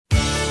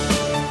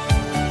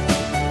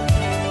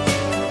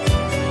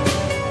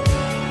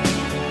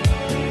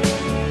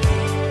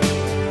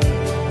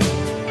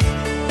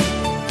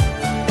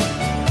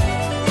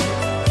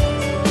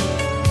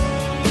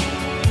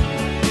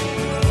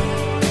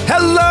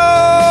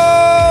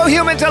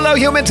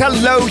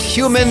hello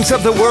humans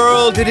of the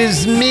world. It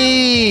is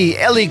me,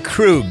 Ellie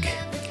Krug,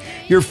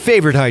 your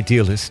favorite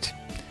idealist.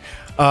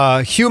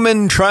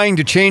 Human trying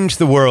to change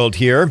the world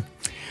here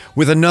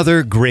with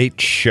another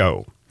great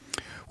show.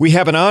 We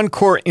have an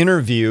encore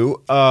interview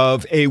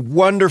of a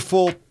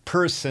wonderful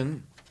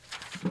person,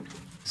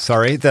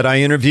 that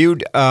I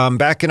interviewed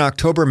back in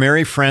October,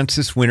 Mary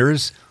Frances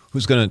Winters,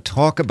 who's going to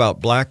talk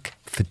about black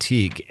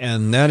fatigue.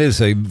 And that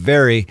is a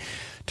very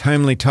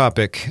timely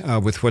topic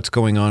with what's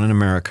going on in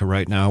America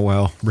right now.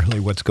 Well, really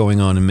what's going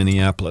on in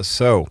Minneapolis.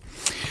 Sorry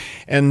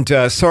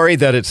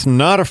that it's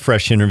not a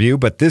fresh interview,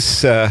 but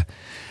this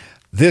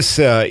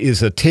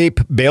is a tape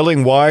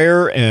baling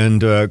wire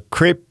and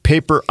crepe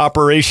paper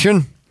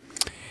operation.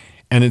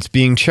 And it's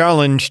being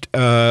challenged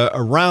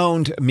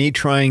around me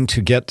trying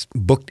to get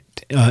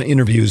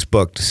interviews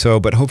booked.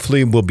 But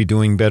hopefully we'll be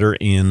doing better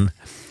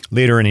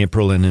later in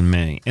April and in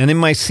May. And in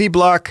my C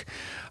block,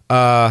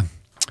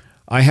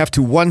 I have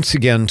to once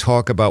again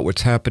talk about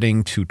what's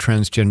happening to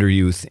transgender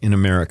youth in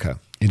America.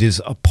 It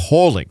is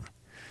appalling,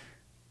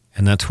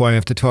 and that's why I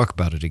have to talk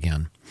about it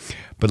again.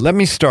 But let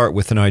me start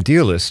with an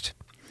idealist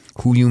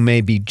who you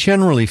may be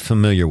generally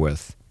familiar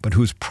with, but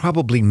who's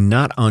probably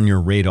not on your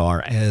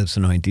radar as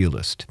an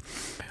idealist.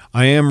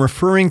 I am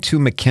referring to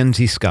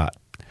McKenzie Scott,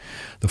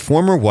 the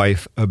former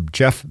wife of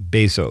Jeff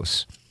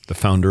Bezos, the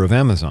founder of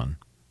Amazon.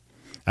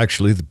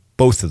 Actually,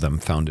 both of them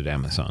founded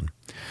Amazon.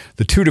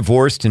 The two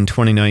divorced in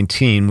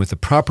 2019 with a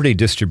property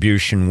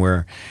distribution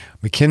where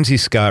McKenzie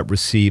Scott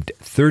received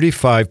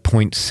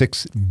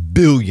 $35.6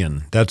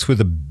 billion, that's with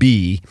a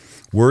B,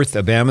 worth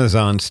of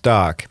Amazon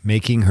stock,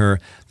 making her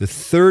the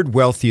third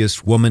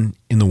wealthiest woman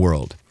in the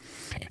world.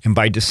 And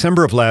by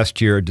December of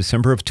last year,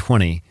 December of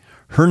 20,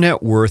 her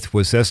net worth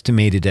was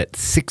estimated at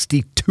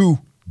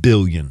 $62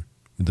 billion,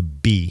 with a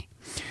B,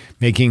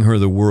 making her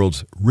the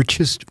world's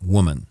richest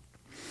woman.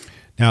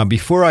 Now,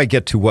 before I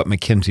get to what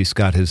McKenzie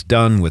Scott has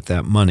done with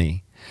that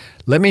money,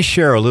 let me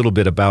share a little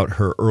bit about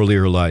her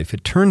earlier life.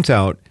 It turns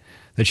out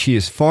that she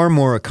is far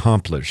more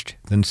accomplished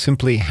than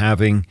simply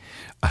having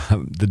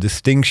the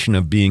distinction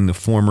of being the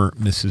former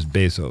Mrs.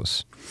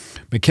 Bezos.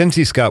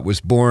 McKenzie Scott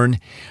was born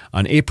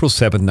on April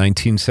 7,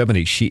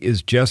 1970. She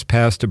is just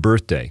past a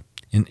birthday,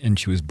 and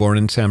she was born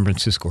in San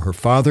Francisco. Her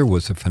father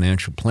was a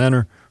financial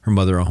planner, her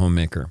mother a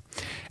homemaker.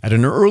 At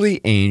an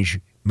early age,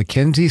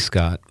 McKenzie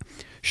Scott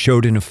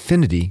showed an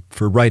affinity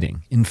for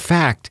writing. In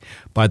fact,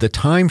 by the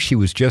time she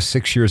was just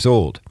 6 years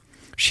old,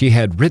 she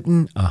had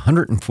written a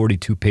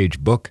 142-page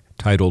book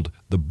titled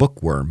The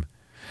Bookworm,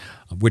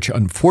 which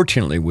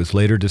unfortunately was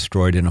later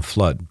destroyed in a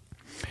flood.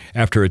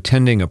 After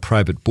attending a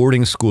private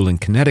boarding school in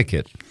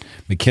Connecticut,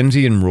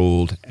 McKenzie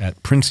enrolled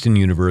at Princeton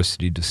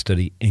University to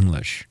study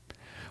English.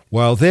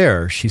 While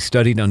there, she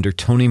studied under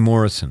Toni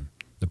Morrison,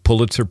 the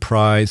Pulitzer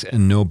Prize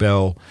and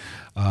Nobel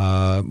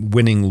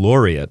winning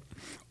laureate,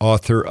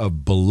 author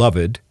of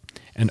Beloved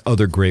and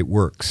other great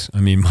works. I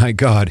mean, my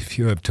God, if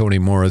you have Toni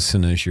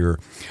Morrison as your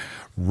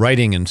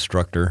writing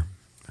instructor,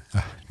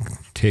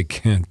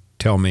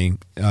 tell me,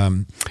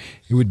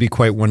 it would be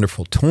quite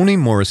wonderful. Toni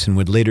Morrison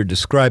would later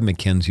describe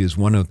McKenzie as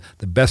one of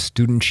the best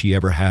students she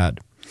ever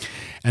had.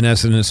 And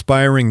as an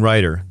aspiring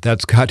writer,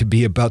 that's got to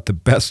be about the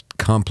best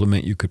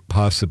compliment you could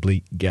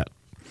possibly get.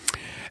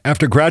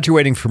 After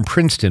graduating from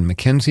Princeton,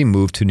 McKenzie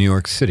moved to New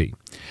York City.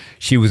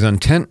 She was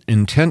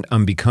intent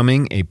on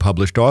becoming a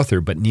published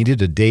author, but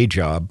needed a day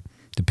job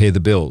to pay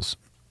the bills.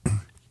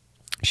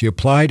 She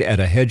applied at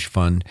a hedge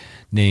fund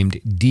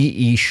named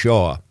D.E.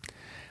 Shaw.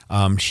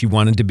 She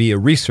wanted to be a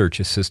research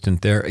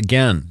assistant there,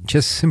 again,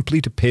 just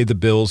simply to pay the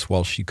bills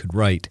while she could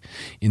write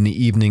in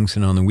the evenings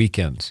and on the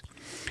weekends.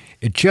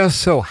 It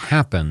just so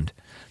happened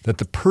that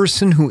the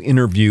person who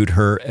interviewed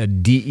her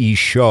at D.E.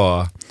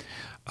 Shaw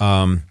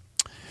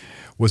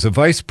was a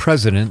vice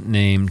president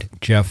named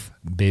Jeff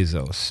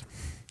Bezos.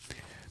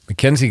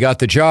 McKenzie got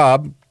the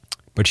job,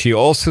 but she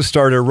also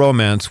started a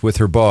romance with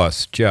her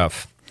boss,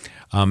 Jeff.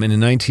 And in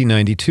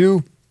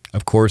 1992,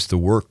 of course, the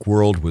work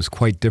world was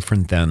quite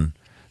different then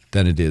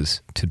than it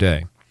is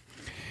today.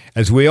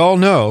 As we all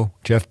know,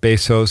 Jeff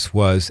Bezos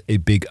was a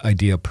big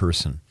idea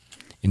person.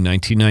 In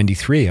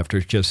 1993, after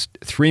just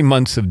 3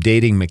 months of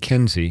dating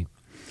McKenzie,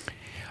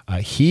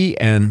 he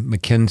and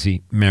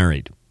McKenzie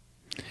married.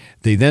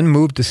 They then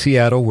moved to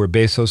Seattle, where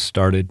Bezos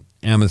started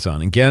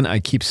Amazon. Again, I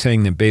keep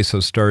saying that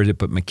Bezos started it,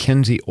 but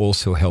McKenzie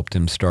also helped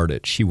him start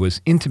it. She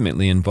was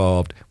intimately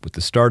involved with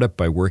the startup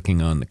by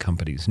working on the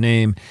company's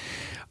name,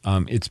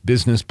 its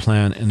business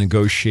plan, and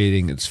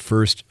negotiating its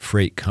first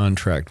freight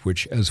contract,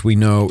 which, as we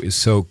know, is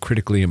so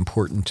critically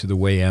important to the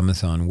way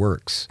Amazon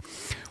works.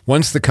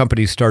 Once the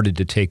company started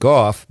to take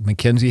off,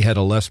 McKenzie had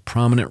a less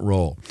prominent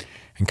role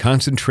and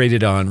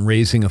concentrated on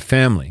raising a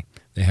family.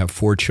 They have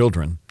 4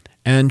 children.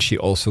 And she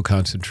also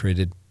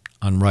concentrated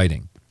on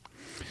writing.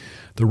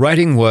 The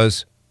writing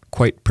was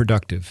quite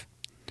productive.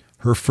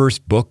 Her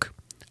first book,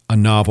 a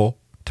novel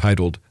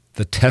titled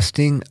The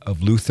Testing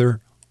of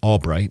Luther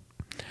Albright,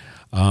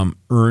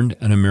 earned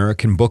an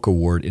American Book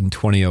Award in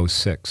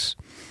 2006.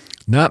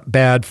 Not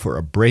bad for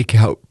a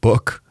breakout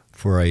book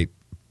for a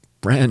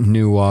brand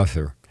new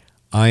author.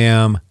 I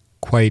am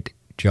quite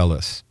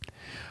jealous.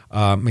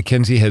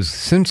 McKenzie has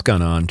since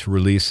gone on to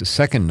release a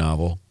second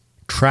novel,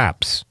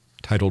 Traps,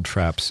 titled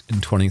Traps,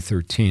 in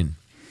 2013.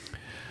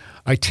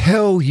 I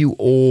tell you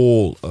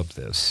all of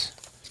this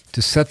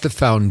to set the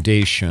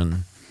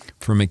foundation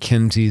for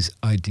McKenzie's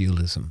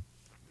idealism.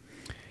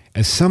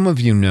 As some of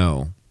you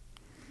know,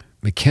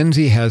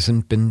 McKenzie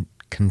hasn't been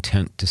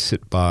content to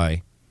sit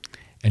by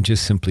and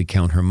just simply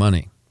count her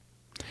money.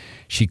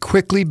 She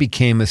quickly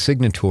became a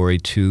signatory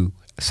to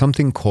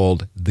something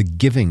called the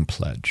Giving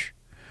Pledge,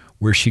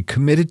 where she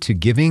committed to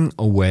giving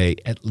away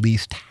at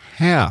least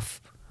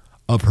half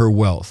of her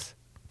wealth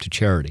to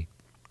charity.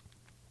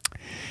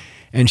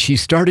 And she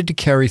started to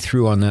carry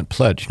through on that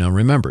pledge. Now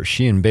remember,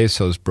 she and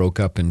Bezos broke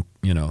up and,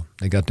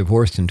 they got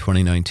divorced in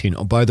 2019.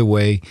 Oh, by the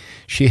way,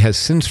 she has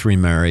since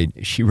remarried.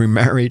 She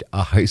remarried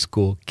a high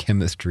school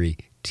chemistry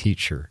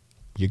teacher.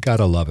 You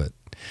gotta love it.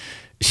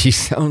 She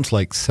sounds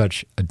like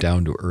such a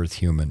down-to-earth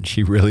human.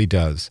 She really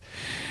does.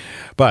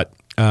 But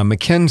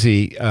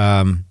McKenzie,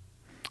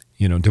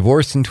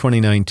 divorced in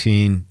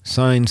 2019,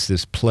 signs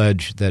this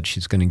pledge that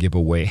she's going to give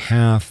away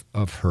half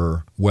of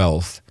her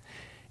wealth,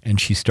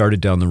 and she started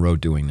down the road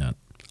doing that.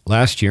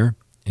 Last year,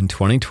 in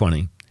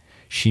 2020,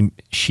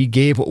 she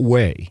gave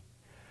away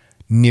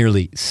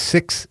nearly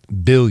 $6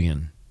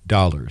 billion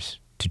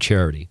to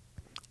charity.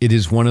 It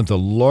is one of the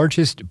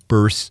largest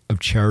bursts of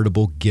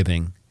charitable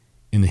giving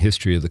in the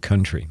history of the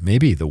country,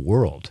 maybe the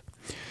world.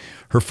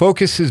 Her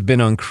focus has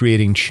been on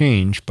creating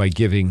change by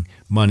giving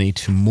money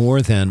to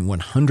more than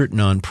 100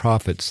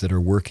 nonprofits that are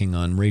working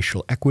on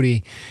racial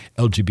equity,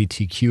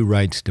 LGBTQ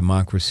rights,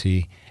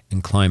 democracy,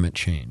 and climate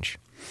change.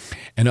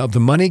 And of the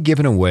money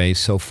given away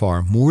so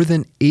far, more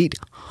than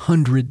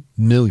 $800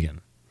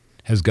 million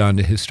has gone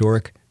to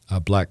historic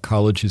black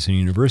colleges and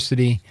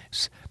universities,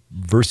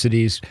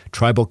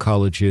 tribal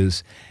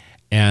colleges,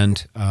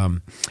 and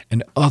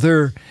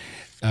other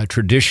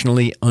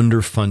traditionally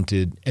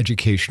underfunded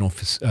educational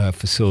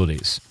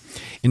facilities.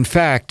 In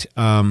fact,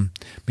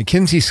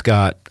 McKenzie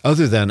Scott,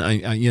 other than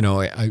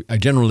I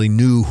generally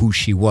knew who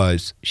she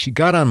was, she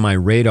got on my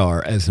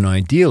radar as an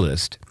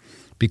idealist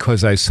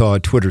because I saw a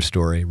Twitter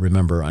story.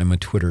 Remember, I'm a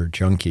Twitter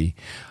junkie.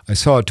 I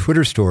saw a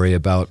Twitter story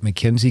about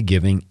McKenzie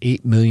giving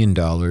 $8 million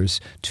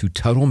to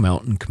Tuttle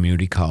Mountain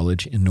Community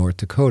College in North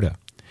Dakota.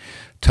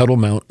 Tuttle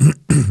Mountain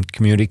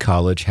Community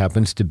College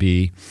happens to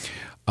be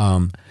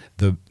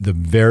the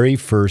very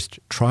first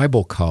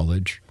tribal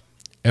college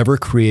ever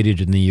created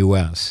in the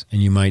U.S.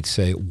 And you might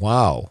say,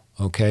 wow,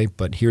 okay,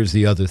 but here's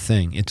the other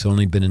thing. It's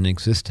only been in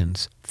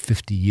existence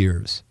 50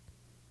 years.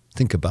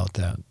 Think about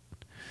that.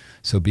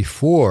 So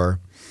before,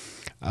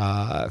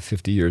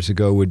 50 years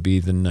ago would be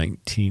the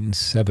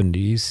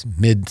 1970s,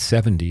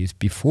 mid-70s.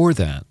 Before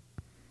that,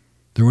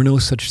 there were no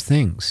such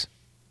things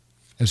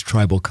as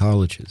tribal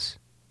colleges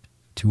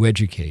to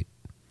educate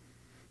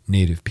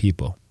Native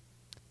people.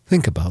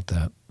 Think about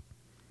that.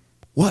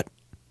 What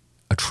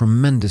a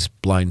tremendous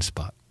blind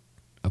spot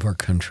of our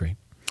country.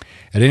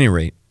 At any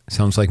rate,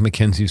 sounds like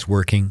McKenzie's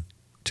working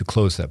to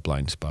close that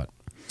blind spot.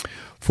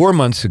 4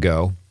 months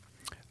ago,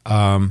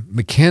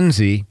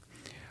 McKenzie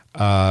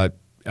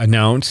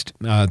announced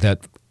that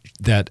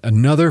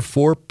another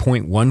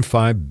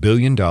 $4.15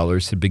 billion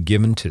had been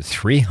given to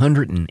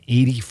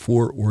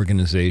 384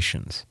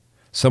 organizations,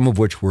 some of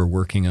which were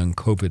working on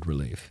COVID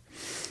relief.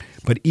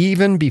 But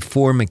even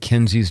before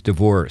McKenzie's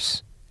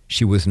divorce,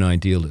 she was an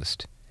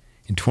idealist.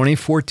 In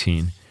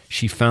 2014,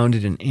 she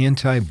founded an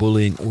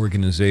anti-bullying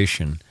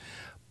organization,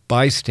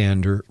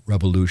 Bystander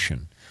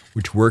Revolution,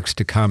 which works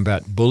to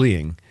combat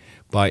bullying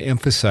by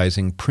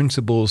emphasizing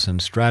principles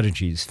and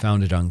strategies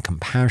founded on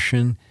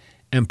compassion,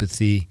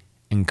 empathy,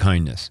 and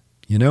kindness.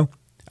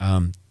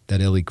 That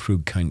Ellie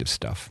Krug kind of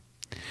stuff.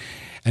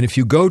 And if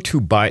you go to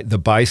the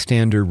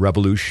Bystander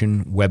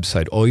Revolution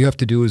website, all you have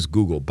to do is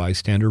Google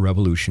Bystander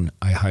Revolution.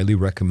 I highly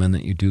recommend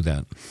that you do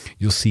that.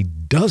 You'll see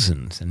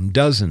dozens and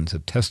dozens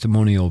of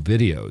testimonial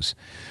videos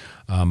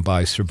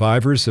by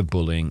survivors of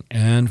bullying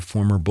and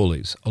former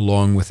bullies,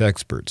 along with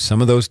experts.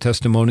 Some of those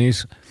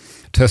testimonials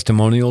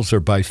are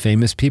by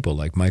famous people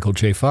like Michael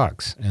J.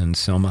 Fox and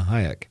Selma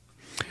Hayek.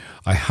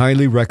 I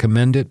highly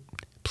recommend it.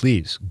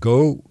 Please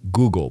go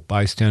Google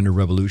Bystander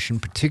Revolution,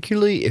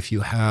 particularly if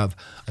you have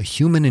a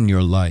human in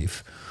your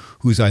life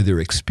who's either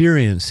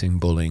experiencing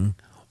bullying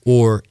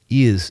or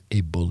is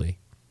a bully.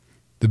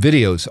 The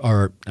videos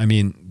are,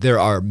 there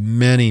are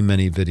many,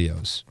 many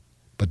videos,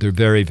 but they're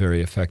very,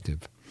 very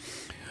effective.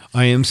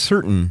 I am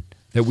certain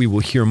that we will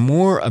hear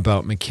more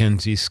about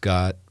McKenzie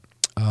Scott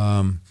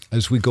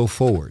as we go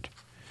forward.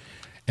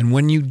 And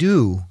when you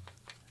do,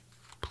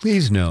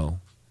 please know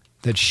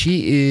that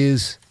she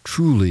is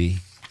truly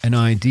an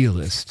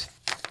idealist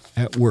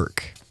at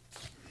work.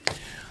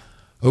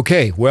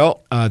 Okay,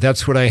 well,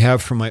 that's what I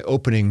have for my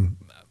opening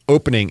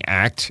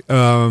act.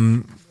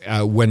 When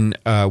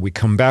we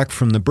come back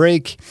from the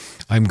break,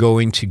 I'm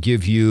going to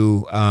give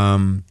you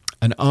an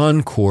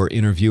encore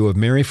interview of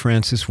Mary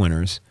Frances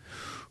Winters,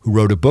 who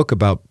wrote a book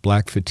about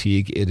black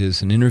fatigue. It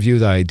is an interview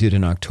that I did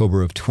in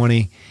October of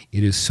 20.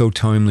 It is so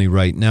timely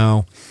right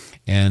now.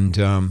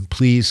 And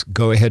please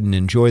go ahead and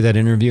enjoy that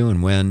interview.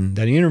 And when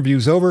that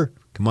interview's over,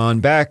 come on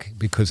back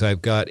because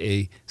I've got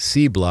a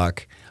C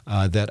block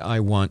that I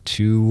want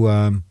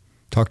to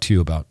talk to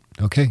you about.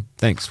 Okay,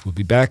 thanks. We'll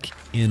be back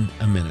in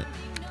a minute.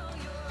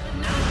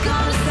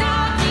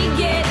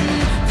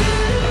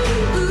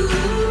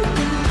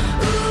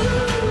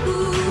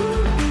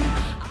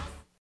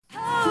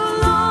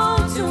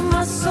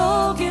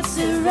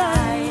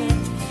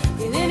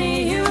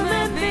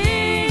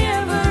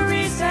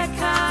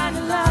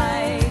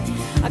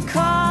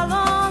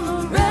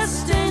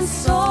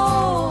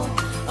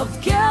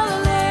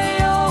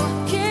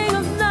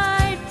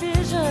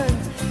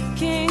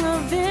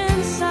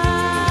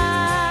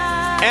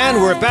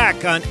 And we're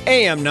back on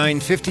AM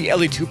 950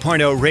 Ellie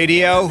 2.0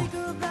 radio.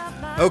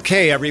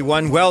 Okay,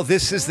 everyone. Well,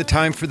 this is the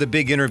time for the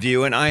big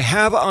interview, and I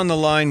have on the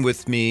line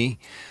with me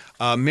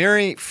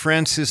Mary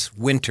Frances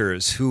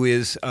Winters, who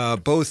is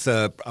both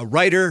a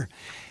writer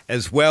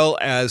as well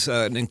as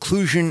an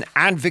inclusion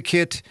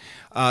advocate,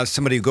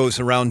 somebody who goes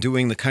around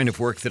doing the kind of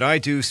work that I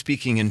do,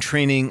 speaking and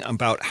training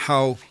about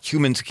how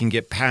humans can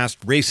get past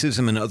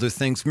racism and other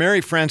things.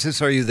 Mary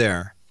Frances, are you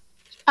there?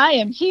 I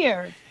am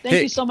here.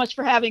 Thank you so much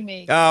for having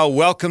me.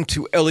 Welcome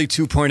to Ellie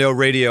 2.0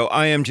 Radio.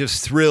 I am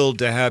just thrilled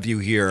to have you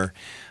here.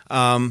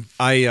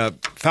 I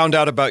found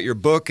out about your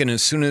book, and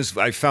as soon as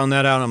I found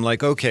that out, I'm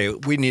like, okay,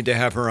 we need to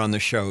have her on the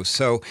show.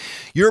 So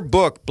your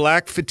book,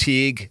 Black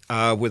Fatigue,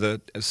 with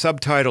a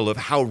subtitle of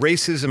How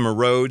Racism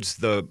Erodes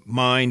the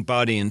Mind,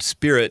 Body, and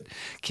Spirit,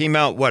 came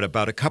out,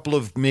 about a couple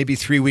of, maybe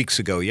 3 weeks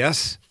ago,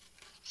 yes?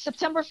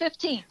 September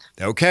 15th.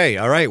 Okay,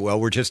 all right. Well,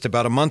 we're just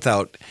about a month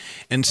out.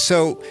 And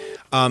so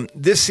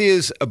this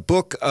is a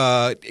book.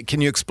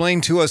 Can you explain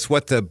to us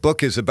what the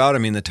book is about? I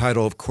mean, the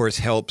title, of course,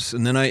 helps.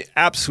 And then I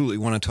absolutely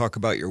want to talk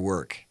about your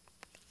work.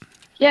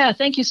 Yeah,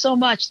 thank you so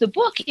much. The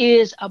book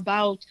is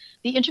about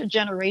the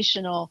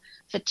intergenerational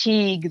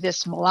fatigue,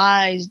 this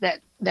malaise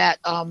that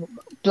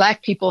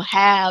Black people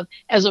have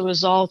as a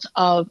result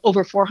of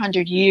over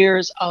 400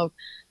 years of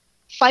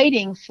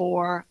fighting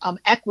for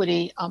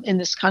equity in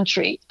this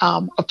country,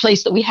 a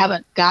place that we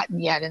haven't gotten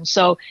yet. And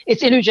so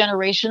it's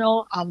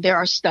intergenerational. There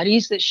are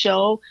studies that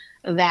show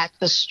that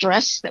the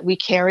stress that we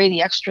carry,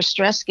 the extra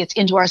stress, gets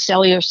into our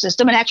cellular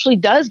system and actually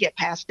does get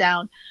passed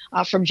down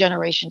from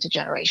generation to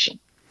generation.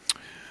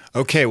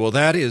 Okay, well,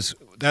 that's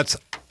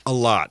a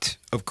lot,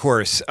 of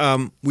course.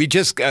 We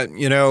just got,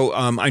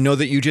 I know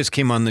that you just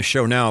came on the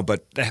show now,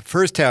 but the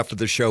first half of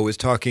the show was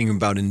talking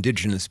about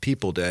Indigenous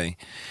People Day.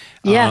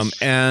 Yes.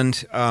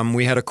 And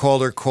we had a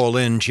caller call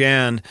in,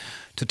 Jan,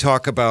 to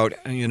talk about,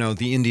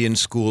 the Indian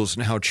schools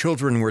and how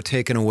children were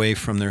taken away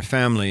from their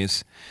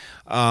families.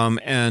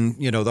 And,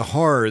 the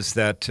horrors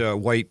that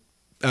white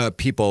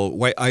people,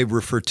 I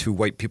refer to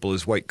white people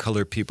as white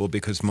color people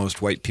because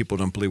most white people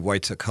don't believe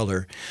white's a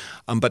color.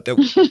 But,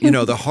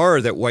 the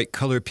horror that white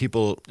color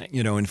people,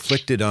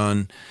 inflicted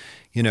on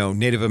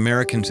Native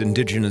Americans,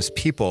 Indigenous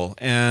people,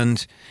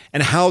 and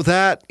how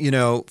that,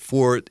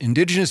 for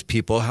Indigenous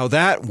people, how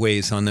that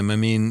weighs on them. I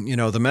mean,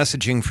 the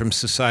messaging from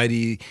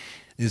society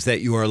is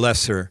that you are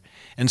lesser.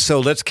 And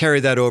so let's carry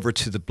that over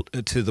to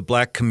the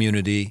Black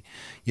community.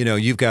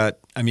 You've got,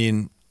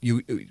 the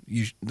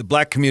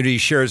Black community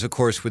shares, of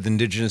course, with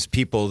Indigenous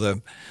people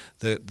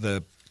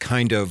the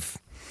kind of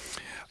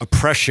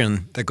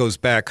oppression that goes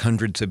back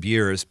hundreds of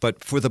years.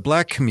 But for the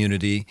Black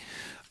community,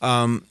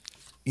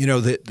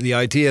 the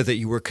idea that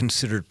you were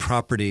considered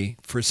property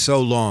for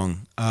so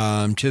long,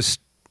 just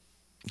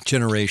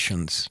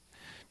generations.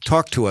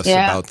 Talk to us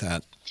about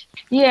that.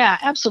 Yeah,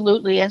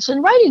 absolutely. And so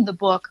in writing the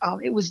book,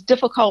 it was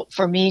difficult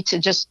for me to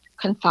just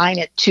confine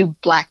it to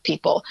Black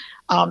people.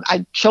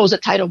 I chose the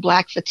title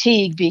Black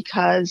Fatigue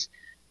because,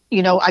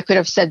 I could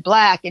have said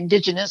Black,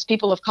 Indigenous,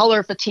 people of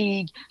color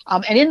fatigue.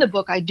 And in the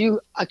book, I do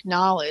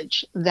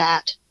acknowledge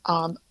that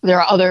there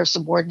are other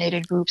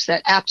subordinated groups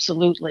that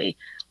absolutely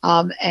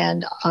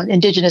and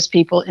Indigenous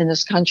people in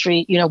this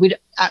country,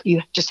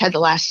 you just had the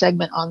last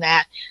segment on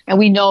that, and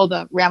we know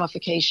the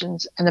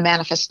ramifications and the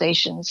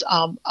manifestations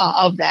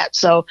of that.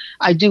 So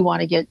I do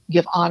want to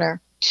give honor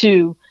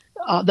to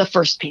the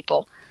first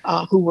people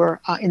who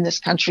were in this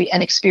country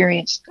and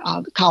experienced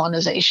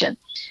colonization.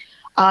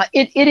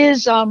 It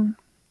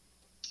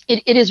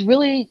is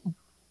really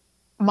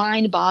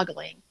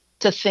mind-boggling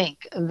to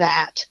think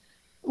that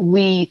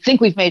we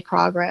think we've made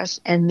progress,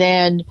 and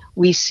then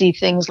we see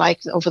things like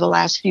over the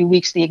last few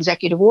weeks, the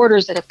executive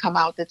orders that have come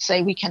out that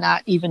say we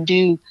cannot even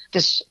do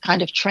this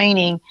kind of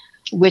training,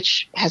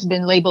 which has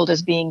been labeled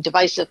as being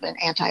divisive and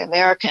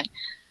anti-American.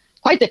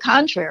 Quite the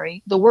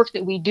contrary, the work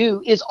that we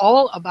do is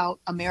all about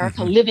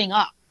America living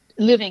up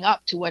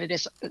to what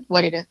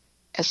it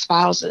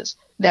espouses,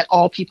 that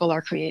all people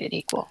are created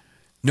equal.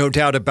 No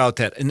doubt about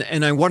that.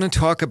 And I want to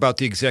talk about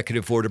the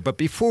executive order, but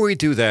before we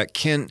do that,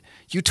 can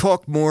you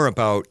talk more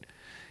about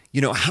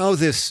how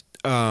this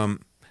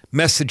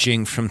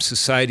messaging from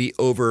society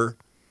over,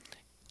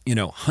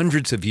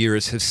 hundreds of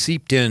years has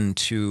seeped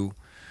into,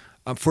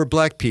 for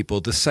Black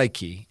people, the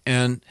psyche,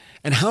 and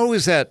how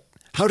does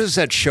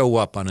that show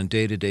up on a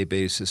day-to-day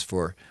basis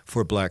for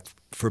Black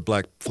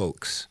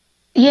folks?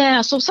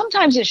 Yeah, so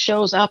sometimes it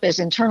shows up as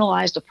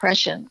internalized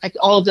oppression. Like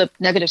all of the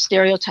negative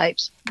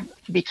stereotypes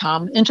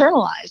become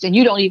internalized, and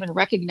you don't even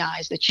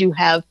recognize that you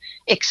have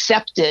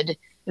accepted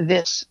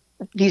this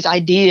these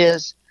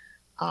ideas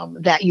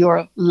that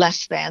you're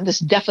less than, this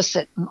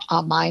deficit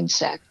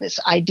mindset, this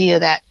idea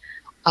that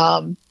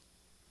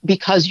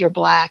because you're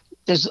Black,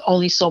 there's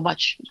only so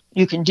much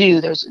you can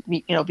do.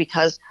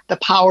 Because the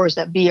powers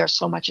that be are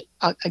so much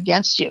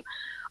against you.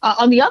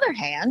 On the other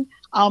hand,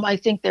 I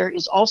think there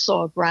is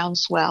also a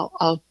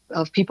groundswell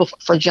of people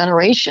for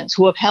generations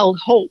who have held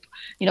hope,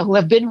 who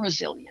have been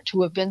resilient,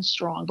 who have been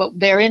strong. But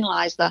therein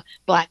lies the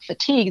Black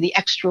fatigue, the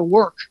extra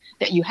work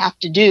that you have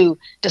to do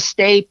to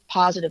stay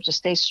positive, to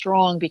stay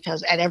strong,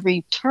 because at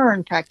every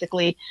turn,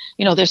 practically,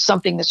 there's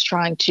something that's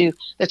trying to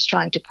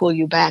pull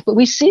you back. But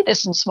we see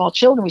this in small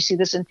children. We see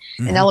this in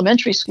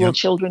elementary school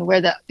children,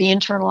 where the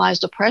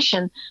internalized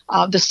oppression,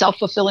 the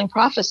self-fulfilling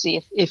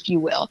prophecy, if you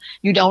will,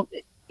 you don't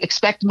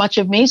expect much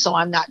of me, so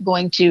I'm not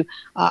going to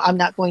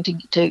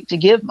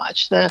give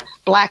much. The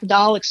black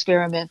doll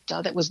experiment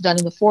that was done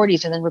in the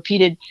 40s and then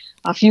repeated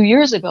a few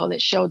years ago, that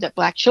showed that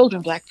Black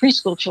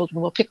preschool children,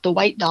 will pick the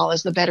white doll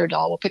as the better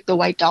doll, will pick the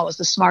white doll as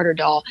the smarter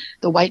doll,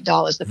 the white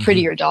doll as the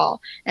prettier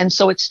doll. And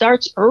so it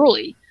starts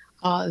early,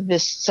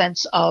 this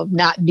sense of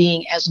not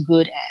being as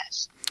good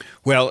as.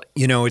 Well,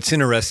 it's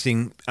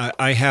interesting.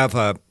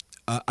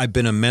 I've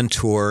been a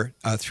mentor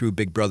through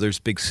Big Brothers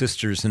Big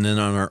Sisters, and then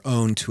on our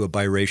own to a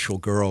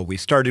biracial girl. We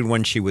started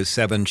when she was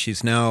 7.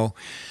 She's now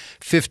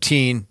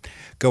 15,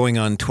 going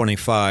on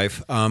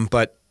 25,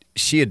 but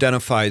she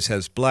identifies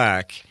as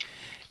Black.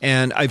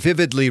 And I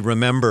vividly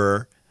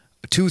remember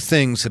 2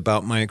 things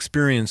about my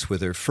experience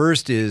with her.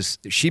 First is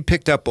she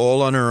picked up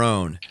all on her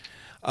own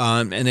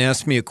and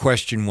asked me a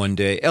question one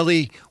day.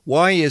 Ellie,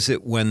 why is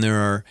it when there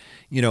are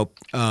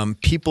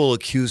people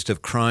accused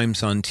of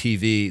crimes on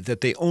TV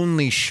that they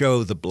only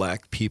show the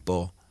Black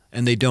people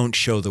and they don't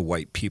show the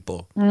white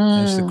people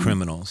as the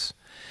criminals?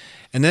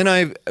 And then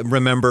I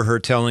remember her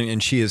telling,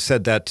 and she has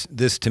said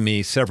this to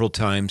me several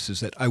times, is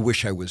that I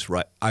wish I was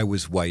right. I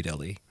was white,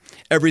 Ellie.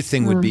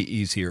 Everything would be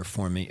easier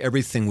for me.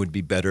 Everything would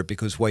be better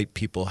because white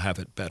people have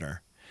it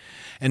better.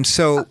 And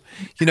so,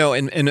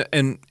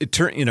 and it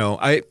turned,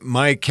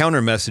 my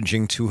counter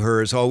messaging to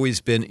her has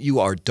always been, you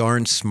are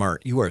darn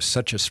smart. You are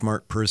such a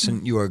smart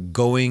person. You are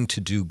going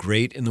to do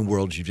great in the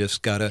world. You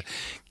just got to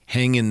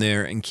hang in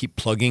there and keep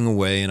plugging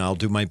away, and I'll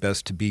do my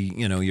best to be,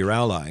 your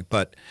ally.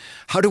 But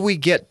how do we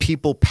get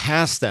people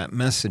past that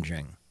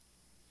messaging?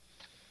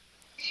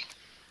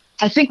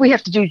 I think we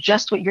have to do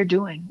just what you're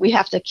doing. We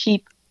have to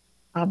keep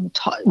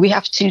we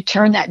have to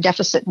turn that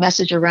deficit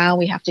message around.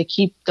 We have to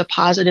keep the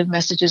positive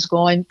messages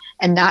going,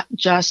 and not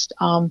just,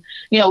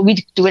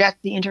 we do it at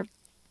the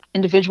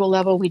individual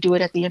level, we do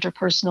it at the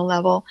interpersonal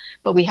level,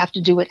 but we have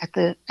to do it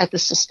at the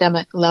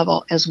systemic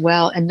level as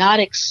well, and not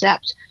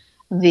accept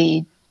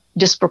the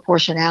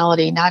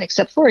disproportionality, not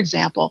accept, for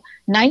example,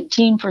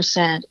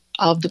 19%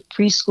 of the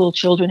preschool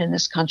children in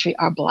this country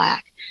are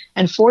Black,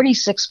 and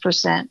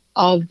 46%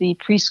 of the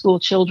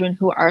preschool children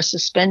who are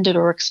suspended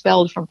or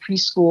expelled from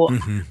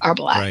preschool are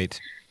Black. Right.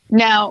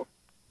 Now,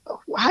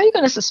 how are you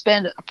going to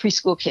suspend a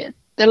preschool kid?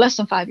 They're less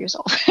than 5 years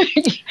old.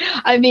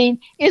 I mean,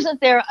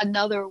 isn't there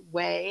another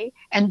way?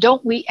 And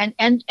don't we,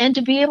 and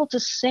to be able to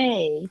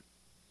say,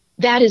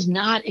 that is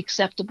not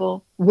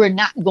acceptable. We're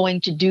not going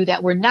to do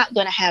that. We're not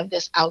going to have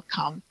this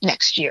outcome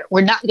next year.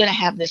 We're not going to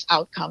have this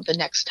outcome the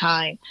next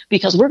time,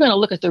 because we're going to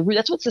look at the root.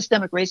 That's what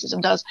systemic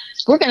racism does.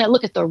 We're going to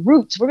look at the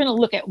roots. We're going to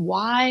look at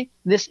why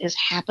this is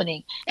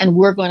happening, and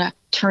we're going to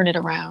turn it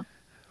around.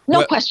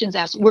 No questions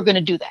asked. We're going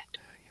to do that.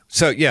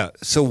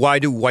 So why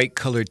do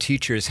white-colored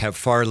teachers have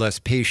far less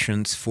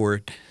patience for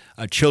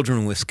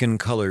children with skin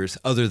colors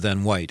other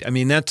than white? It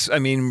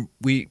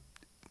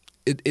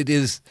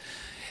is...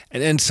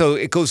 And so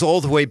it goes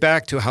all the way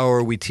back to how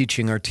are we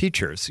teaching our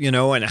teachers,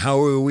 and how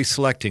are we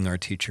selecting our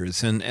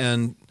teachers,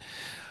 and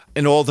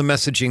all the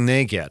messaging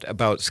they get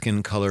about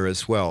skin color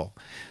as well.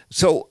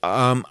 So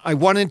I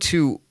wanted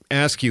to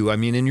ask you,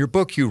 in your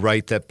book you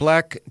write that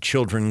Black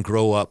children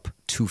grow up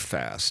too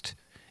fast.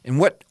 And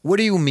what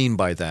do you mean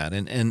by that,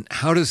 and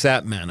how does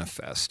that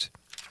manifest?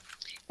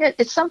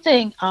 It's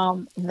something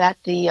that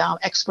the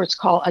experts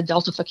call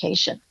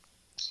adultification.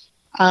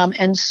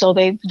 And so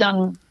they've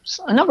done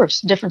a number of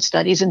different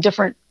studies, and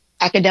different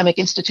academic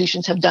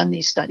institutions have done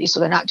these studies. So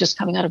they're not just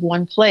coming out of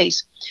one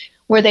place,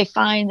 where they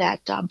find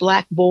that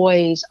Black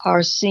boys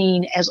are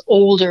seen as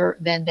older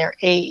than their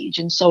age.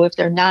 And so if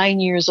they're 9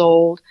 years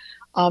old,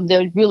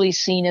 they're really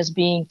seen as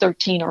being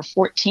 13 or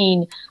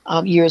 14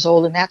 years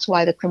old. And that's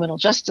why the criminal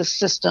justice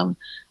system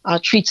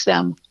treats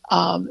them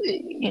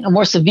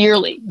more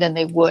severely than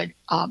they would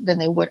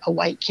a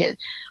white kid.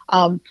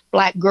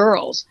 Black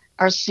girls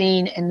are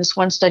seen, in this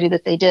one study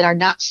that they did, are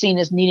not seen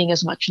as needing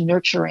as much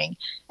nurturing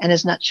and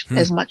as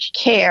much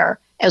care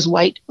as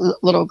white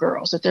little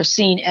girls, that they're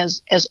seen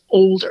as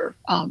older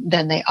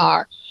than they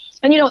are.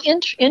 And,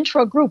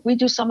 intra group, we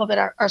do some of it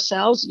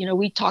ourselves.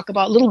 We talk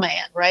about little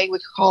man, right? We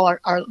call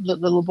our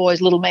little boys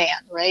little man,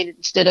 right?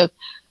 Instead of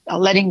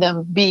letting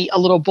them be a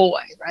little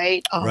boy,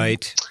 right?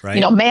 Right.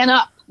 Man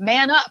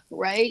up,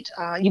 right?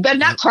 You better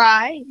not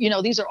cry.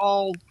 These are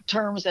all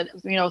terms that,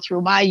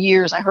 through my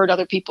years, I heard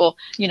other people,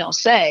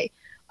 say.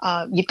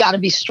 You've got to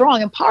be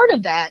strong. And part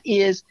of that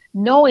is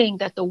knowing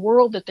that the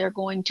world that they're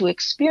going to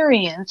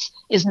experience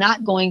is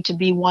not going to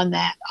be one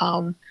that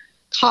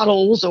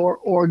coddles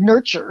or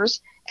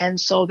nurtures. And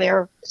so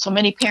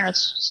many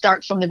parents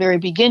start from the very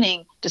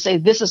beginning to say,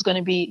 this is going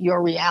to be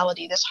your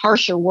reality, this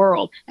harsher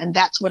world. And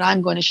that's what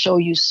I'm going to show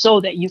you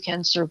so that you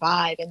can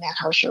survive in that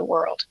harsher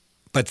world.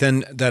 But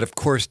then that, of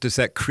course, does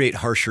that create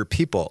harsher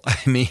people?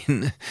 I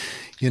mean,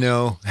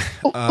 well,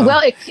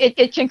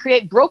 it can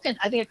create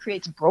I think it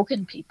creates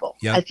broken people.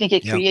 Yeah, I think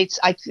it creates,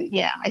 I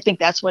think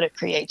that's what it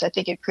creates. I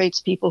think it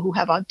creates people who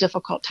have a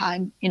difficult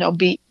time,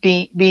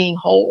 being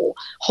whole,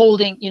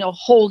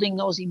 holding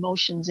those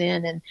emotions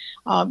in. And,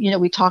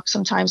 we talk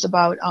sometimes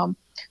about,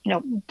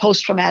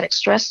 post-traumatic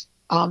stress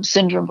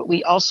syndrome, but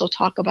we also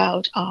talk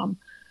about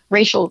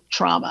racial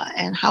trauma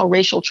and how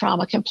racial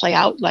trauma can play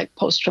out like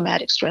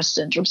post-traumatic stress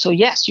syndrome. So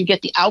yes, you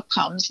get the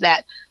outcomes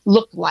that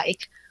look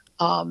like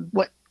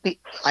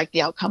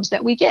the outcomes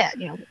that we get,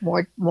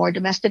 more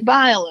domestic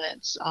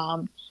violence,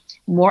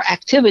 more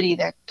activity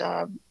that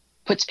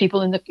puts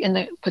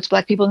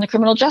Black people in the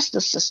criminal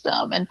justice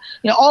system, and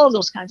all of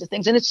those kinds of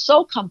things. And it's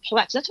so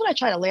complex. That's what I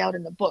try to lay out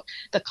in the book,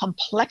 the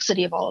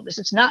complexity of all of this.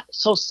 It's not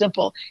so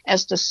simple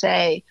as to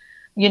say,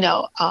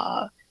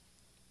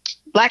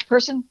 Black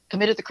person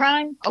committed the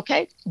crime.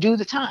 Okay, do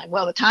the time.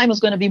 Well, the time is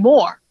going to be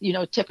more,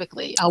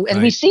 typically. And Right.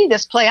 We see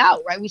this play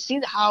out, right? We see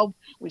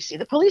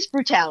the police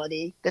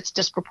brutality that's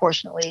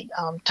disproportionately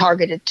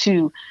targeted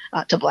to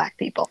Black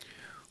people.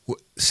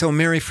 So,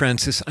 Mary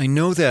Frances, I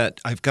know that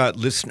I've got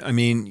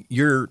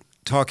you're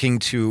talking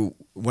to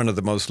one of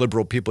the most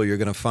liberal people you're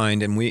going to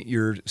find, and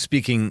you're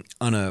speaking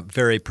on a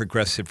very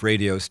progressive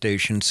radio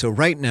station. So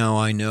right now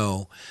I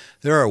know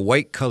there are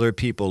white-collar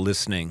people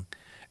listening,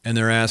 and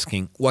they're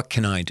asking, what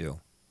can I do?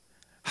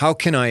 How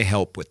can I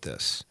help with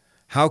this?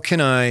 How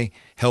can I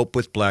help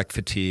with Black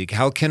fatigue?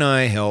 How can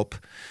I help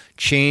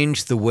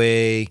change the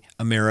way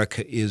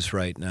America is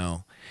right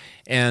now?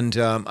 And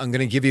I'm going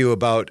to give you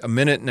about a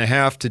minute and a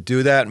half to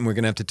do that, and we're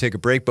going to have to take a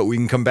break, but we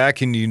can come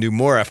back and you can do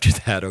more after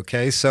that,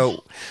 okay?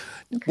 So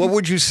what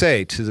would you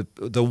say to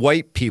the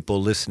white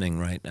people listening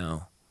right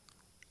now?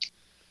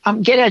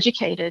 Get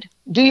educated.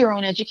 Do your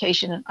own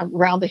education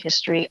around the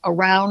history,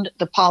 around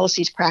the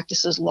policies,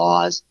 practices,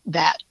 laws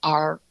that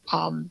are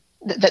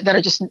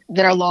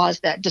that are laws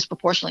that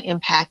disproportionately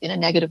impact in a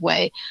negative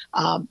way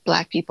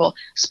Black people.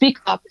 Speak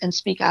up and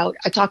speak out.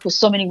 I talk with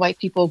so many white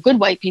people, good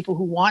white people,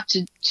 who want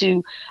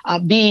to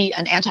be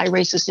an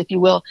anti-racist, if you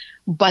will,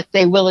 but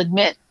they will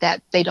admit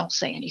that they don't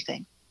say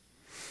anything.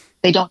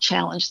 They don't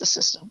challenge the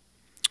system.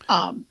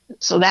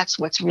 So that's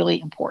what's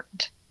really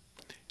important.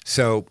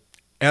 So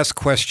ask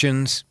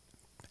questions,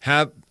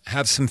 have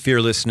some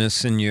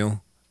fearlessness in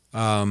you,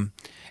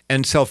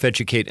 and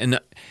self-educate. And,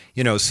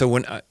 so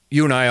when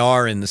you and I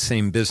are in the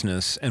same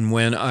business, and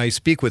when I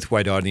speak with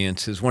white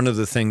audiences, one of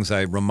the things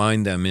I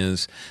remind them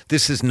is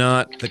this is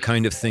not the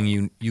kind of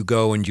thing you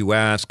go and you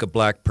ask a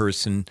Black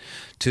person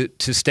to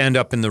stand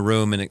up in the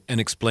room and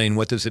explain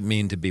what does it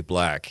mean to be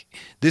Black.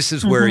 This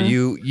is where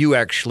you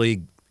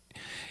actually...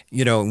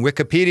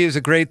 Wikipedia is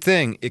a great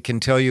thing. It can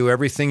tell you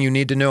everything you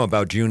need to know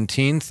about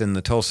Juneteenth and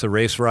the Tulsa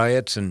race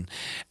riots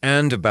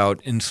and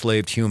about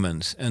enslaved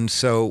humans. And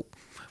so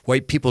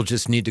white people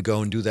just need to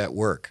go and do that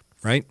work,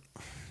 right?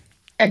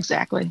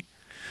 Exactly.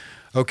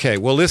 Okay.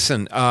 Well,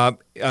 listen,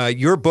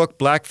 your book,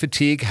 Black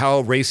Fatigue,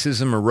 How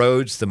Racism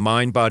Erodes the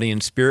Mind, Body,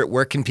 and Spirit,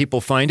 where can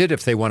people find it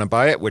if they want to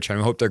buy it, which I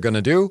hope they're going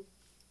to do?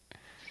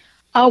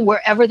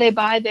 Wherever they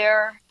buy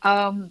their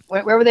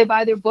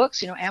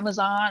books,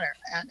 Amazon,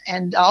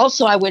 and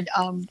also I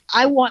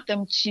want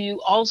them to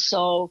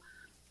also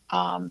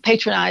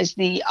patronize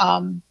the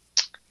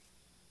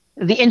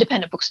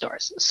independent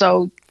bookstores.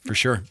 So for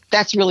sure,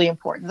 that's really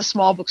important. The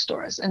small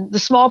bookstores and the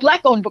small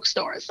Black-owned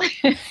bookstores.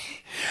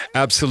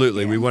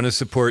 Absolutely. We want to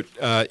support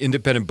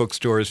independent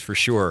bookstores for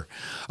sure.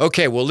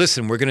 Okay, well,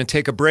 listen, we're going to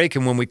take a break,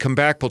 and when we come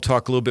back, we'll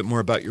talk a little bit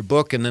more about your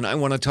book, and then I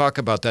want to talk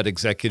about that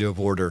executive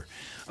order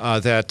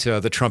that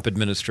the Trump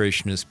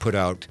administration has put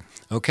out.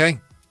 Okay?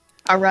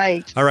 All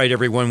right. All right,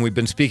 everyone. We've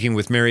been speaking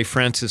with Mary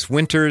Frances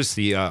Winters,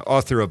 the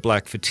author of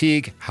Black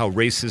Fatigue, How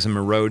Racism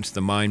Erodes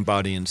the Mind,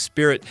 Body, and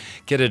Spirit.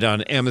 Get it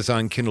on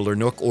Amazon, Kindle, or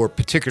Nook, or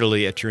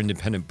particularly at your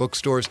independent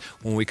bookstores.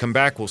 When we come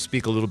back, we'll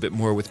speak a little bit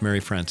more with Mary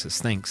Frances.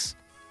 Thanks.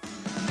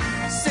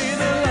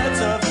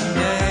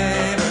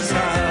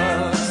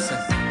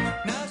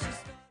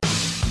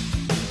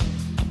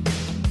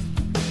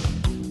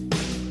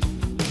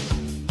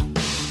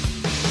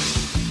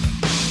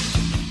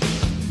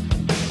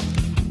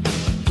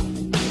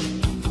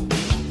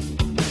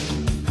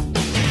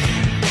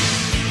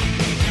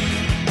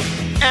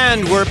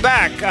 And we're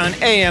back on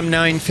AM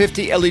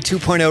 950, Ellie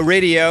 2.0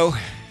 radio.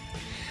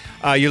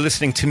 You're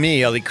listening to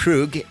me, Ellie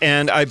Krug,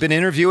 and I've been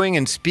interviewing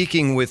and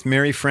speaking with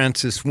Mary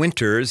Frances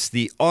Winters,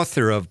 the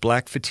author of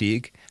Black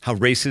Fatigue, how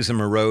racism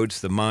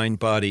erodes the mind,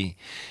 body,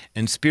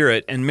 and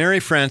spirit. And Mary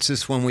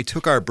Frances, when we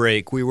took our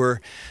break, we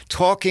were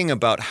talking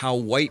about how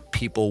white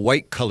people,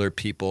 white-collar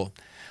people,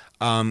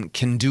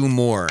 can do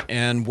more.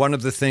 And one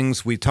of the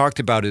things we talked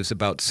about is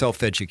about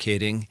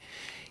self-educating.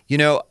 You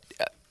know,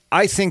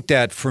 I think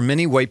that for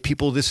many white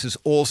people, this is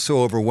also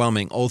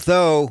overwhelming.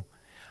 Although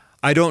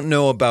I don't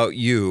know about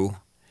you,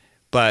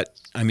 but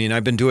I mean,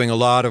 I've been doing a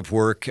lot of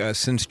work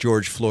since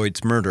George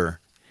Floyd's murder.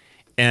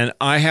 And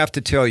I have to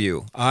tell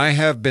you, I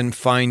have been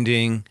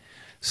finding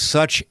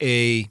such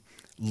a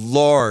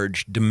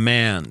large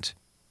demand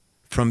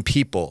from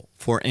people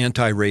for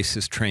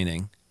anti-racist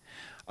training.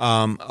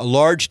 A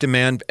large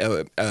demand,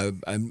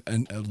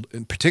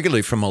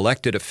 particularly from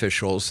elected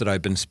officials that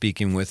I've been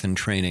speaking with and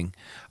training,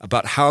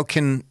 about how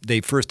can they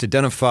first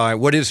identify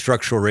what is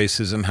structural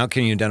racism, how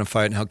can you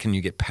identify it, and how can you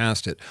get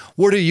past it.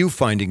 What are you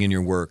finding in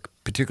your work,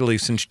 particularly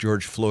since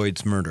George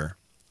Floyd's murder?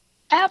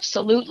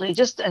 Absolutely.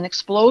 Just an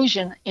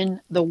explosion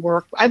in the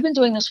work. I've been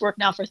doing this work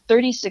now for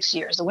 36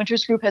 years. The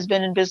Winters Group has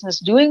been in business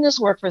doing this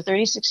work for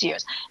 36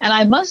 years. And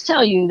I must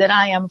tell you that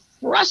I am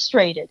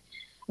frustrated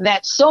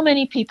that so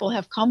many people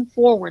have come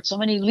forward, so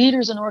many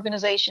leaders and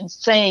organizations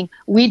saying,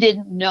 we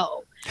didn't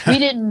know. We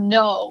didn't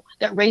know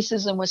that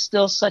racism was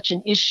still such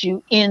an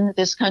issue in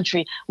this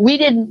country. We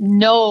didn't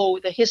know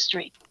the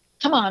history.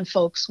 Come on,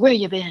 folks, where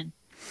you been?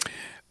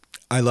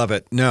 I love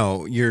it.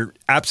 No, you're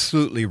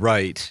absolutely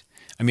right.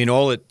 I mean,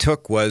 all it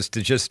took was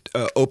to just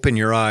open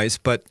your eyes.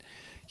 But,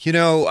 you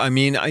know, I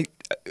mean,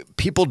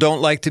 people don't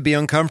like to be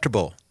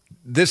uncomfortable.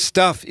 This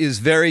stuff is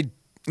very,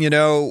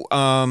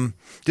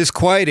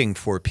 disquieting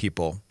for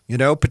people,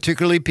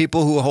 particularly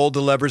people who hold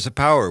the levers of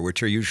power,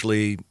 which are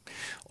usually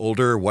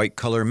older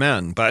white-collar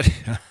men. But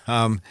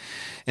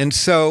and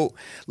so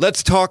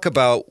let's talk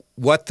about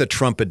what the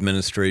Trump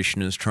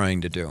administration is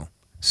trying to do.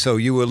 So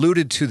you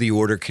alluded to the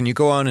order. Can you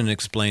go on and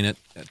explain it?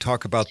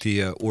 Talk about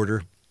the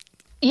order.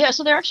 Yeah,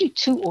 so there are actually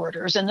two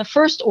orders. And the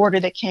first order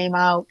that came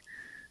out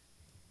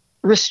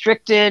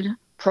restricted,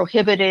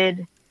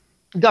 prohibited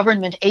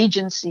government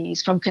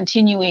agencies from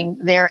continuing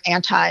their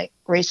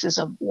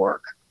anti-racism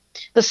work.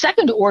 The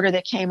second order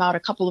that came out a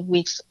couple of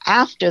weeks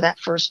after that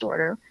first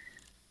order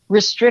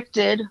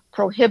restricted,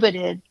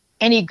 prohibited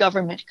any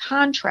government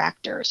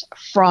contractors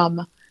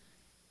from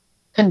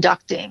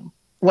conducting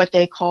what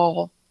they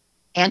call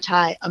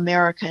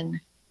anti-American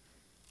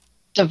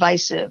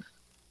divisive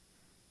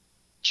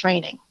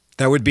training.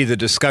 That would be the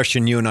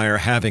discussion you and I are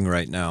having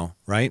right now,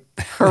 right?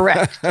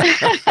 Correct.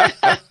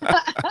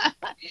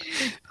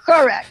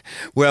 Correct.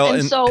 Well,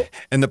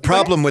 and the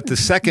problem with the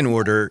second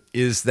order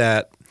is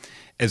that,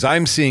 as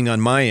I'm seeing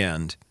on my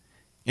end,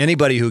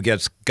 anybody who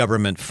gets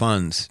government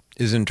funds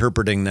is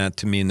interpreting that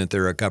to mean that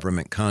they're a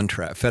government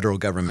federal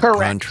government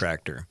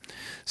contractor.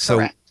 So,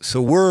 Correct.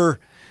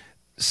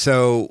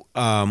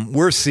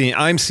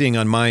 I'm seeing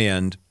on my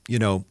end,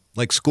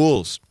 like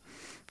schools,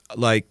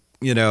 like,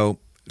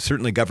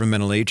 certainly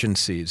governmental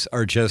agencies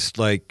are just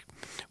like,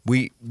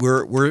 we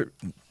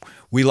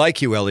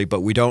like you, Ellie,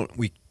 but we don't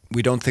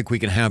think we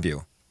can have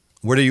you.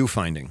 What are you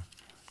finding?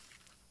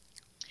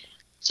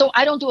 So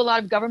I don't do a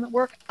lot of government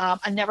work.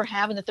 I never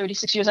have in the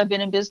 36 years I've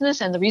been in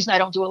business. And the reason I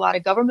don't do a lot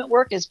of government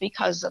work is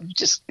because of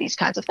just these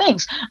kinds of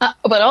things,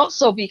 but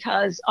also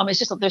because there's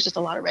just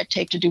a lot of red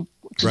tape to do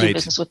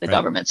business with the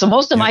government. So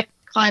most of my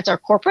clients are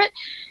corporate,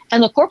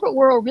 and the corporate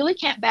world really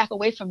can't back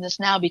away from this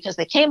now because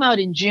they came out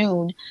in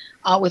June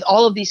with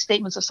all of these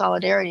statements of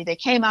solidarity. They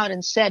came out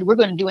and said, we're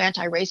going to do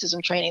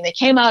anti-racism training. They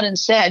came out and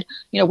said,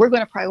 we're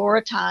going to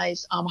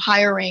prioritize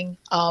hiring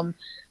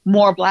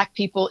more Black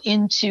people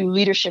into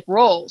leadership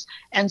roles.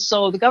 And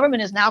so the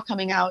government is now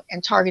coming out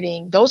and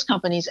targeting those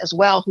companies as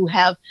well who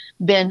have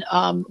been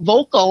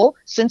vocal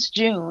since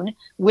June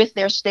with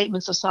their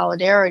statements of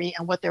solidarity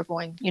and what they're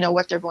going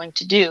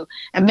to do.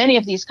 And many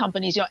of these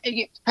companies,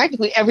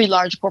 practically every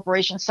large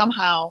corporation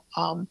somehow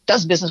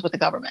does business with the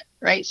government,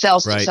 right?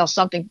 Sells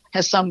something,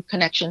 has some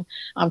connection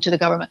to the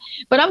government.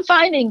 But I'm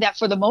finding that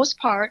for the most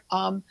part,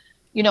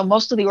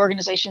 most of the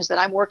organizations that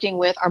I'm working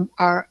with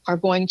are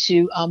going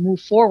to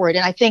move forward.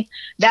 And I think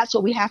that's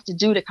what we have to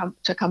do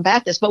to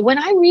combat this. But when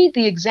I read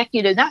the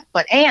executive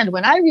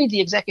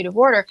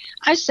order,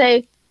 I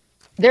say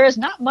there is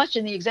not much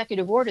in the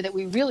executive order that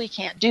we really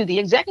can't do. The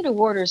executive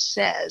order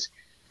says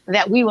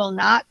that we will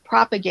not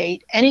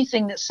propagate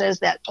anything that says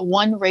that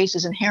one race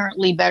is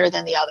inherently better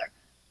than the other.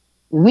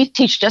 We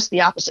teach just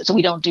the opposite, so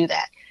we don't do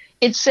that.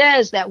 It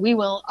says that we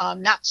will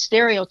not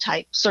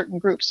stereotype certain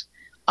groups.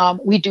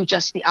 We do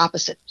just the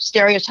opposite.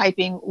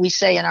 Stereotyping, we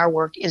say in our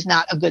work, is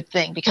not a good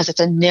thing because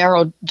it's a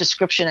narrow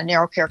description, a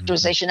narrow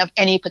characterization of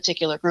any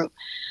particular group.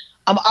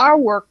 Our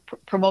work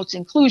promotes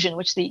inclusion,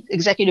 which the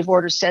executive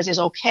order says is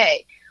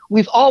okay.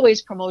 We've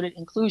always promoted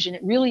inclusion.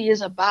 It really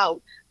is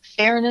about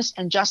fairness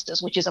and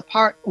justice, which is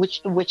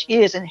which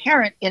is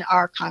inherent in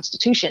our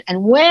Constitution.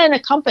 And when a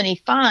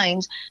company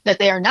finds that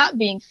they are not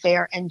being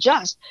fair and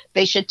just,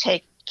 they should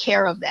take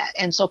care of that.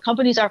 And so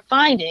companies are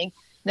finding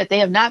that they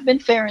have not been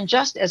fair and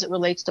just as it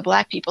relates to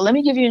Black people. Let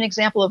me give you an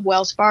example of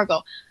Wells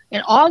Fargo.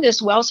 In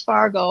August, Wells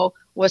Fargo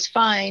was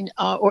fined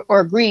or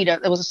agreed.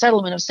 There was a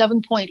settlement of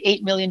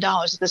 $7.8 million.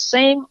 The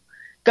same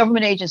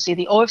government agency,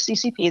 the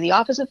OFCCP, the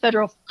Office of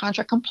Federal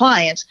Contract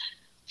Compliance,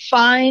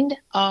 fined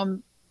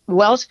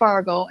Wells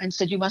Fargo and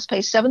said you must pay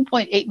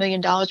 $7.8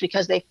 million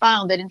because they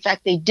found that, in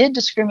fact, they did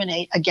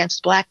discriminate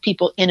against Black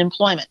people in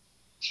employment.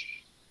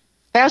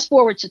 Fast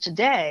forward to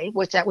today,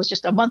 which that was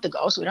just a month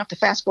ago, so we don't have to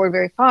fast forward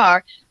very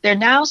far. They're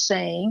now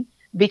saying,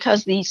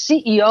 because the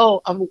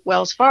CEO of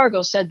Wells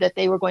Fargo said that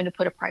they were going to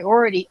put a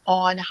priority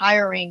on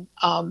hiring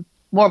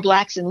more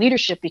Blacks in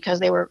leadership because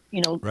they were,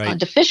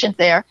 deficient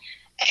there.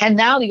 And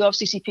now the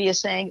OFCCP is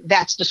saying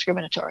that's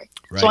discriminatory.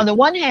 Right. So on the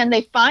one hand,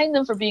 they fine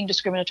them for being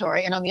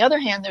discriminatory. And on the other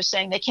hand, they're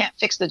saying they can't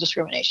fix the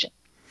discrimination.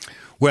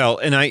 Well,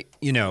 and I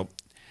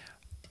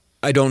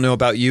don't know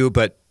about you,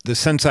 but the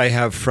sense I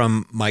have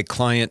from my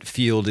client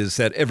field is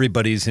that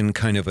everybody's in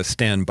kind of a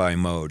standby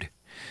mode.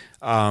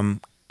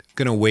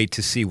 Going to wait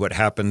to see what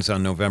happens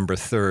on November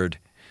 3rd,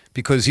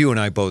 because you and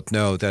I both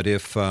know that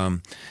if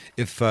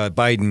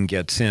Biden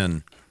gets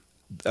in,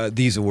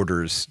 these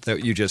orders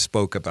that you just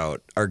spoke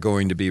about are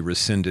going to be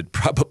rescinded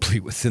probably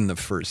within the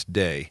first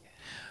day.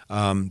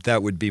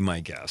 That would be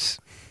my guess.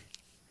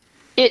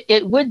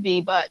 It would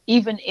be, but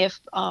even if,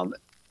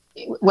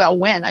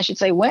 when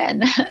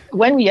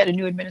when we get a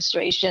new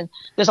administration,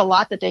 there's a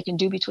lot that they can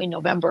do between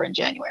November and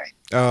January.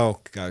 Oh,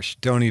 gosh,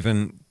 don't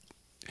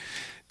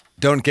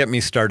get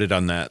me started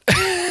on that.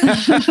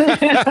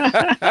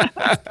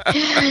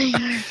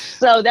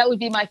 So that would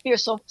be my fear.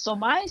 So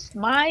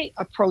my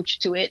approach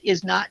to it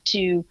is not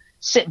to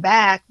sit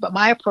back, but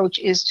my approach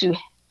is to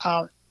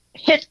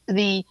hit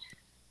the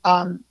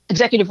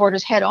executive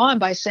orders head on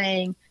by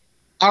saying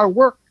our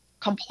work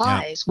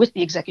complies with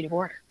the executive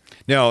order.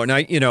 No, and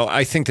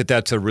I think that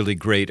that's a really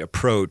great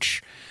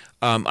approach.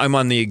 I'm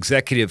on the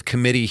executive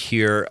committee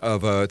here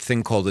of a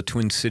thing called the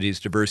Twin Cities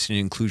Diversity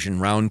and Inclusion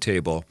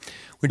Roundtable,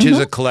 which is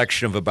a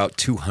collection of about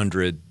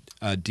 200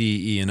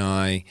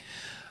 DE&I,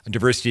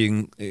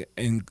 diversity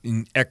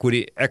and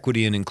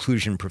equity and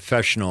inclusion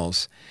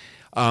professionals.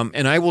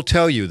 And I will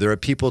tell you, there are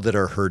people that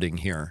are hurting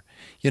here.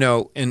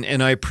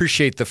 And I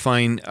appreciate the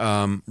fine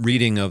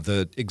reading of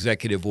the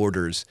executive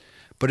orders,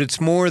 but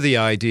it's more the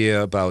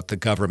idea about the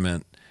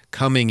government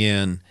coming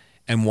in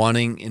and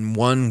wanting in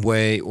one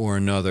way or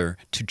another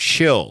to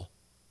chill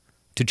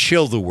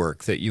the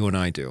work that you and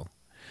I do,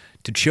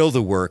 to chill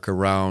the work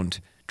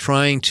around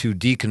trying to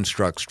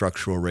deconstruct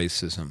structural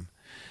racism.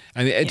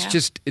 I mean,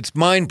 it's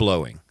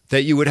mind-blowing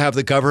that you would have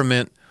the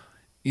government,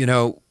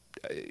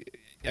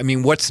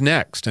 what's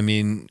next? I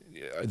mean,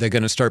 they're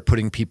going to start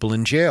putting people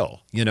in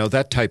jail,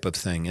 that type of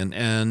thing.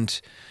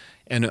 And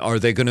are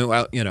they going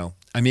to,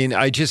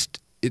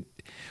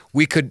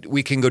 we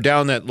can go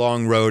down that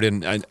long road,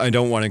 and I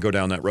don't want to go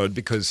down that road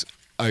because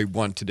I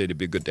want today to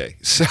be a good day.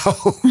 So,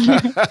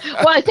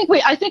 well, I think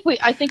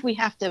we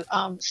have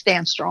to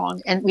stand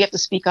strong, and we have to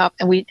speak up,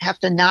 and we have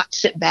to not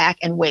sit back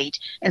and wait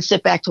to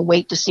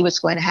see what's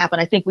going to happen.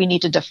 I think we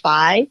need to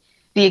defy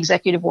the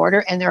executive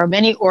order, and there are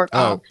many.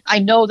 I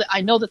know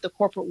that the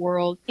corporate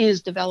world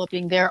is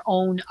developing their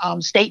own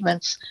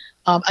statements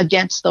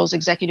against those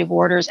executive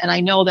orders, and I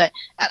know that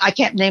I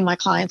can't name my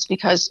clients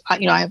because I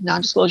have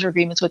non-disclosure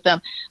agreements with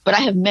them, but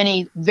I have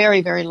many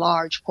very, very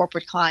large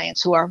corporate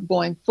clients who are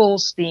going full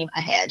steam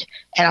ahead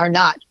and are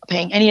not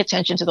paying any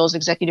attention to those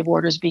executive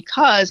orders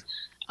because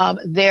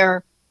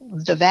the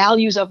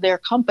values of their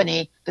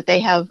company that they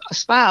have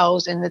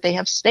espoused and that they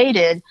have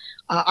stated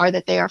are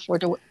that they are for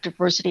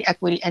diversity,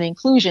 equity, and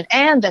inclusion,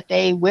 and that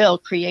they will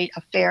create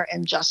a fair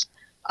and just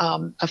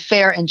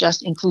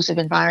inclusive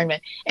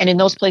environment. And in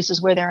those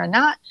places where there are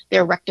not,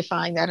 they're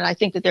rectifying that. And I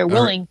think that they're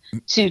willing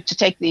to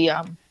take the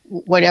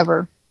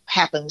whatever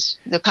happens,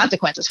 the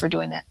consequences for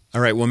doing that. All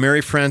right. Well,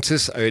 Mary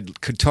Frances, I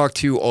could talk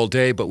to you all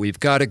day, but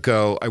we've got to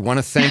go. I want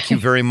to thank you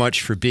very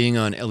much for being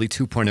on Ellie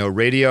 2.0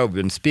 Radio. I've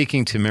been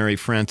speaking to Mary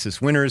Frances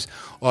Winters,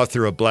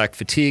 author of Black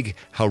Fatigue,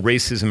 How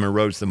Racism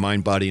Erodes the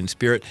Mind, Body, and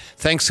Spirit.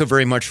 Thanks so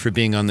very much for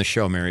being on the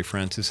show, Mary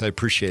Frances. I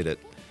appreciate it.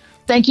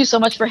 Thank you so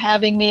much for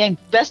having me, and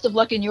best of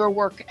luck in your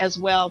work as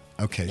well.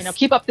 Okay.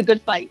 Keep up the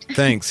good fight.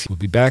 Thanks. We'll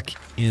be back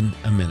in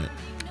a minute.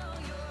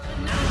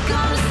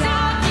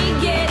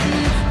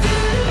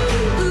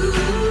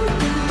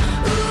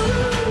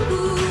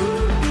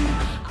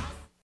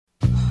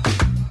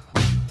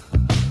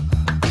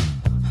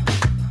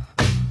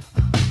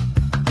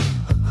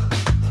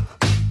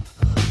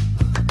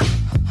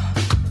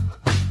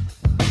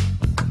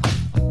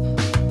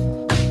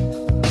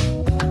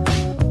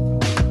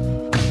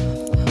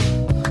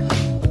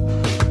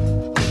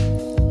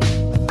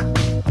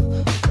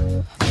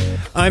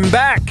 I'm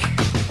back.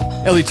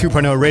 Ellie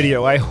 2.0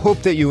 Radio. I hope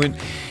that you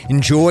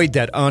enjoyed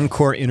that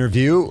encore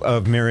interview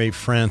of Mary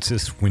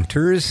Frances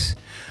Winters.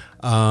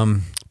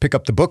 Pick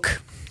up the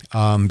book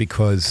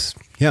because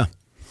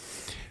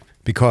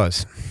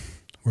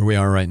where we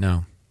are right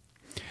now.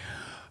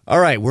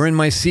 All right, we're in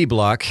my C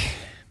block,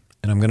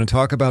 and I'm going to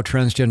talk about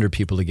transgender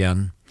people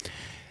again.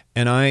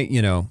 And I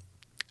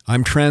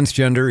I'm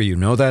transgender. You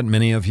know that,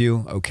 many of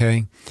you,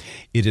 okay?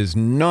 It is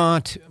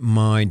not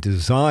my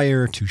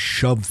desire to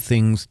shove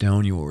things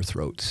down your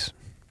throats.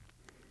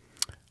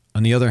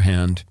 On the other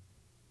hand,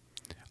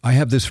 I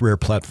have this rare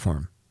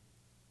platform.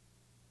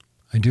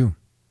 I do.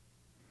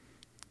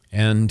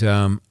 And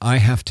I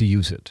have to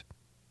use it.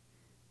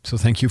 So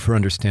thank you for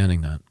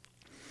understanding that.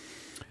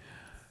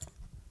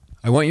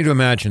 I want you to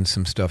imagine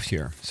some stuff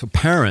here. So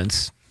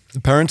parents, the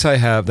parents I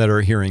have that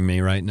are hearing me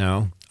right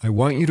now, I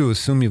want you to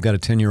assume you've got a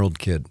 10-year-old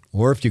kid.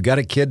 Or if you've got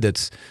a kid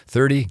that's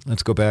 30,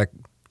 let's go back.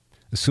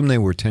 Assume they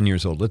were 10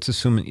 years old. Let's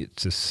assume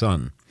it's a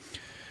son.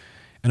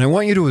 And I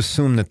want you to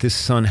assume that this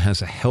son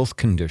has a health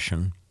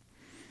condition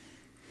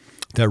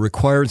that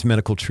requires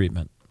medical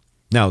treatment.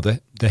 Now, the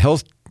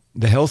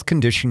health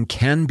condition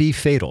can be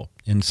fatal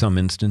in some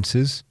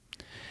instances.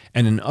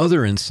 And in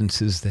other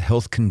instances, the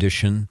health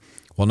condition,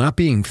 while not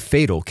being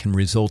fatal, can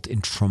result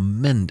in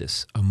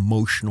tremendous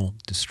emotional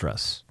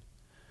distress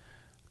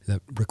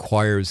that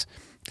requires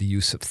the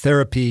use of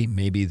therapy,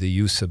 maybe the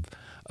use of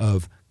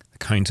the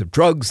kinds of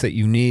drugs that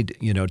you need,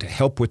 to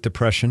help with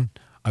depression.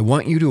 I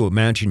want you to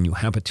imagine you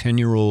have a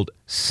 10-year-old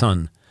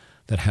son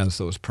that has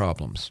those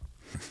problems.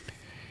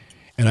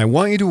 And I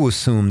want you to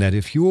assume that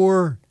if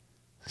your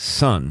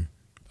son,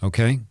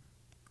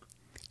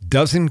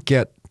 doesn't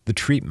get the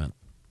treatment,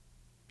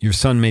 your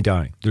son may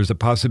die. There's a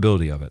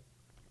possibility of it.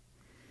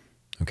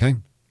 Okay?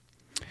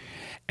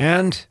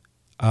 And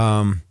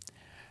I'm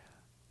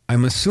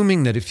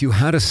assuming that if you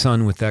had a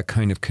son with that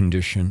kind of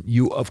condition,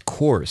 you, of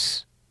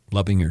course,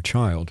 loving your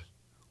child,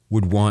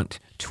 would want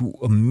to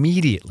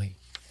immediately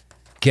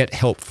get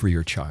help for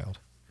your child,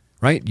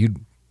 right?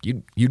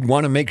 You'd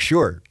want to make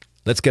sure,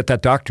 let's get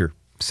that doctor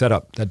set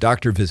up, that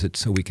doctor visit,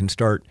 so we can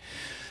start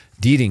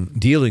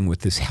dealing with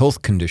this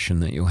health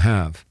condition that you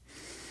have.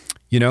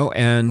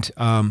 And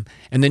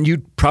then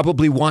you'd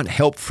probably want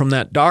help from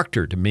that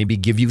doctor to maybe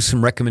give you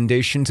some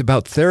recommendations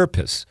about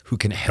therapists who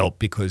can help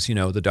because,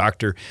 the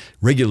doctor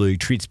regularly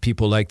treats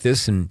people like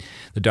this, and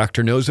the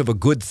doctor knows of a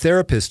good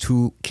therapist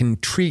who can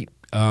treat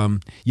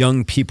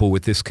young people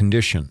with this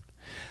condition.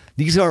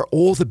 These are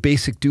all the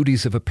basic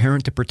duties of a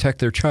parent to protect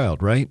their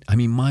child, right? I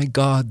mean, my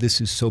God, this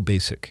is so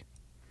basic.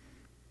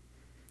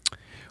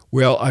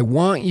 Well, I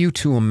want you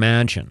to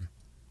imagine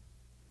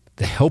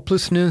the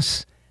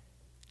helplessness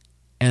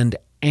and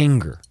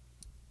anger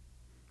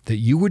that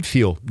you would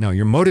feel. Now,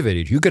 you're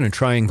motivated. You're going to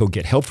try and go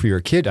get help for your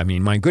kid. I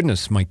mean, my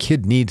goodness, my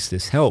kid needs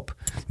this help,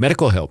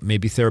 medical help,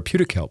 maybe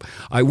therapeutic help.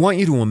 I want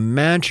you to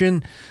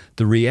imagine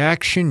the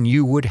reaction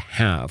you would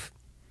have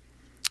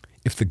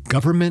if the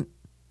government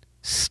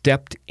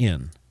stepped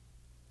in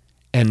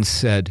and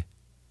said,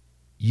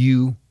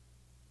 you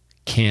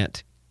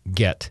can't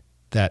get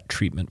that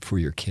treatment for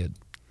your kid.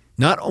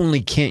 Not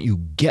only can't you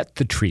get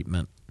the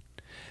treatment,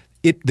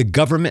 the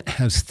government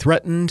has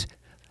threatened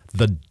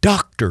the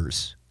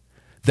doctors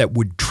that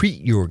would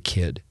treat your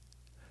kid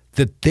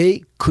that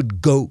they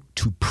could go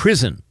to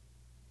prison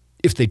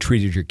if they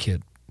treated your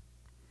kid.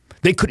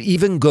 They could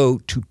even go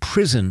to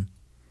prison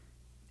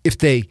if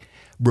they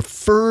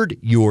referred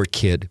your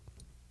kid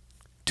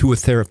to a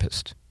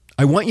therapist.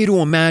 I want you to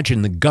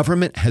imagine the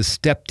government has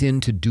stepped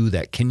in to do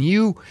that. Can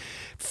you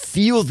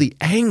feel the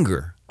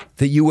anger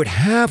that you would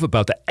have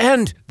about that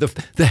and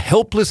the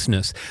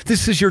helplessness?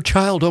 This is your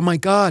child, oh my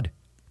God.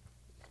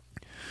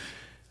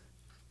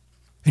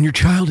 And your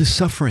child is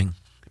suffering,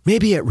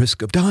 maybe at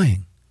risk of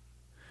dying,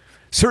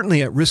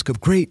 certainly at risk of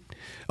great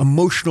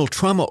emotional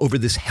trauma over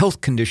this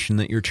health condition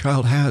that your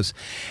child has.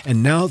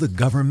 And now the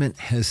government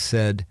has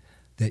said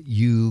that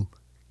you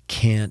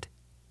can't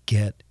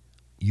get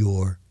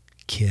your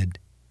kid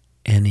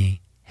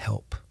any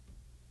help.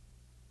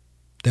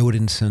 That would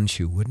incense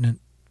you, wouldn't it?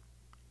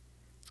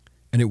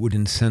 And it would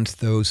incense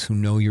those who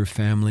know your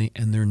family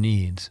and their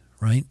needs,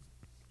 right?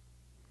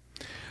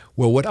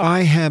 Well, what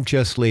I have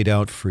just laid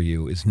out for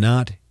you is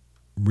not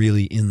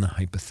really in the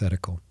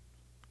hypothetical.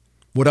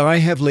 What I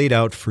have laid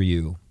out for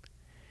you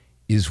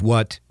is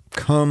what,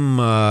 come,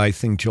 I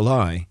think,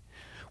 July,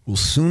 will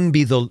soon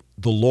be the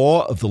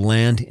law of the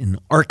land in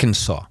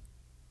Arkansas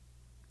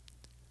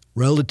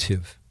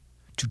relative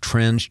to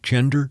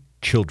transgender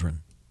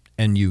children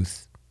and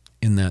youth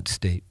in that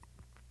state.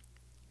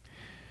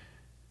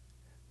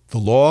 The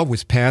law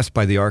was passed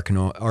by the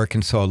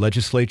Arkansas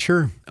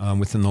legislature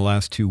within the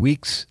last 2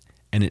 weeks,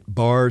 and it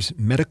bars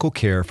medical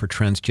care for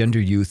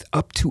transgender youth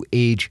up to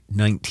age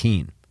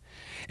 19.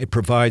 It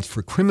provides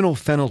for criminal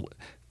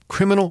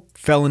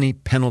felony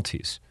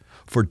penalties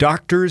for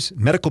doctors,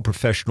 medical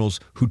professionals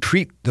who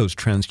treat those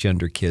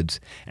transgender kids.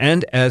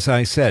 And as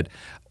I said,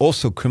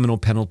 also criminal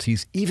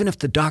penalties, even if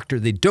the doctor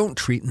they don't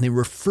treat and they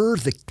refer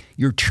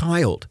your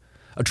child,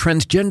 a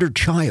transgender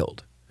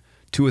child,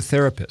 to a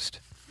therapist.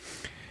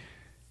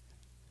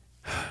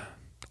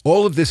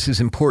 All of this is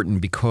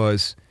important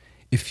because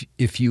if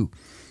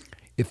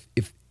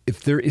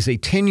there is a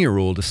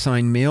 10-year-old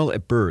assigned male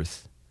at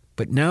birth,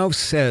 but now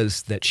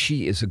says that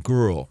she is a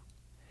girl,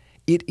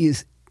 it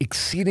is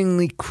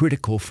exceedingly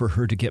critical for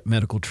her to get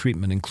medical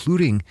treatment,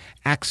 including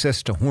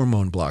access to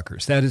hormone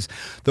blockers. That is,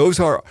 those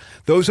are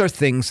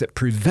things that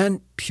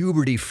prevent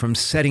puberty from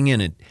setting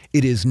in.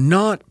 It is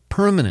not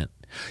permanent.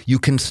 You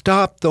can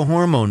stop the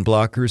hormone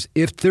blockers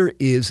if there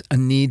is a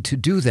need to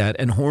do that,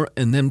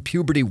 and then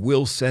puberty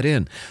will set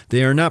in.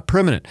 They are not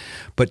permanent.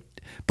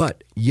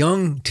 But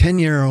young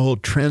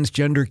 10-year-old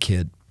transgender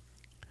kid,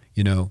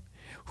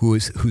 who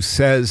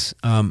says,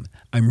 I'm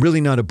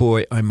really not a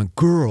boy, I'm a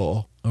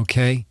girl,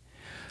 okay?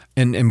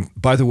 And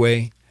by the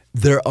way,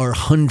 there are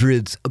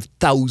hundreds of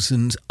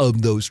thousands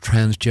of those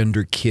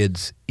transgender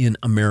kids in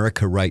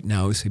America right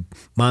now who say,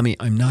 Mommy,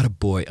 I'm not a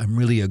boy, I'm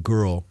really a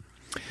girl.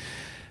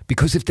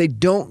 Because if they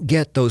don't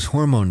get those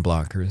hormone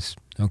blockers,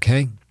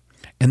 okay,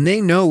 and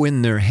they know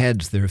in their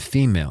heads they're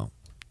female,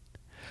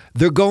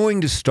 they're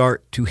going to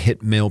start to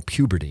hit male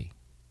puberty,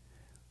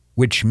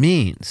 which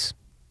means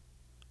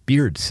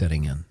beard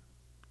setting in,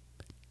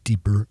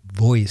 deeper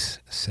voice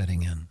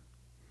setting in,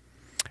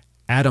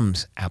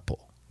 Adam's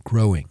apple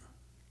growing.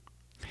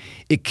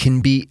 It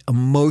can be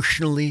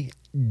emotionally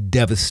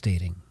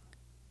devastating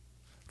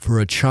for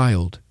a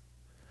child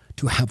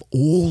to have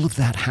all of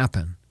that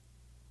happen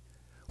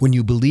when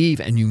you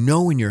believe and you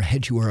know in your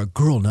head you are a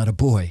girl, not a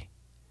boy,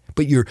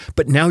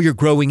 but now you're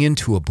growing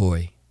into a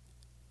boy.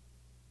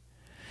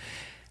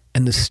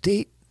 And the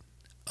state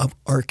of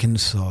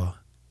Arkansas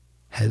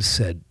has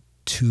said,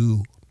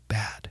 too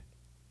bad.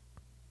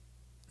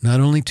 Not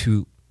only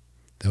to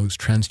those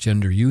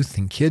transgender youth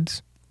and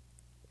kids,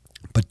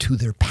 but to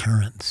their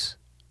parents.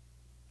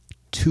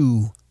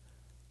 Too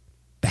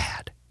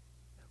bad.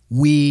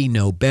 We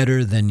know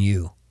better than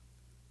you.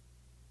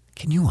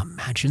 Can you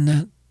imagine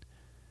that?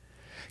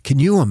 Can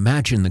you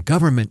imagine the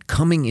government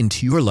coming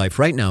into your life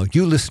right now,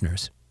 you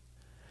listeners,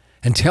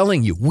 and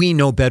telling you, we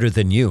know better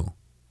than you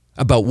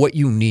about what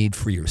you need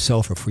for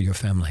yourself or for your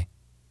family?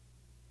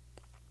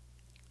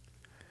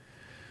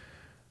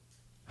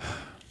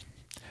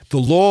 The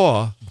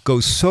law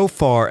goes so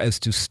far as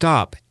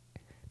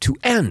to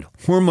end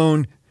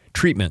hormone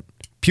treatment,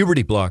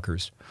 puberty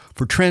blockers,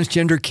 for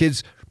transgender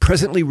kids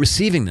presently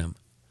receiving them.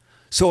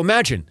 So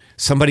imagine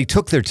somebody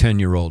took their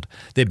 10-year-old.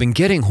 They've been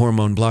getting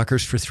hormone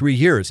blockers for 3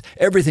 years.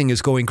 Everything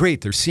is going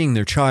great. They're seeing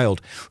their child,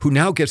 who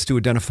now gets to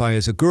identify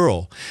as a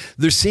girl.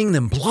 They're seeing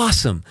them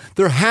blossom.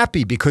 They're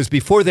happy because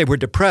before they were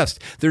depressed.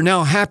 They're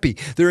now happy.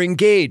 They're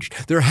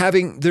engaged.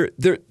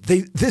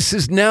 This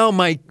is now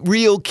my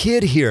real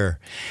kid here.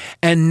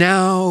 And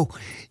now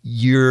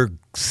your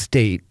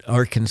state,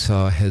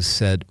 Arkansas, has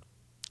said,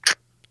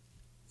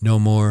 no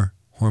more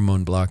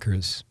hormone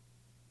blockers.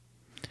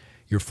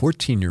 Your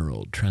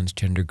 14-year-old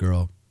transgender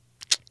girl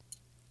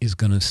is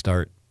going to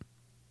start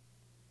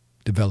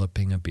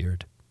developing a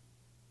beard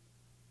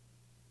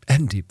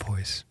and deep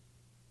voice.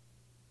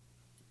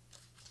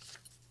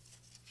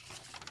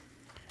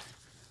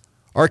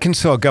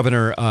 Arkansas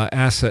Governor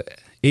Asa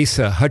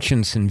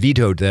Hutchinson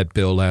vetoed that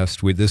bill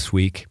this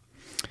week,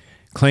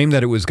 claimed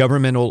that it was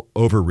governmental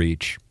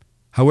overreach.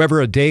 However,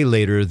 a day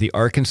later, the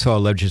Arkansas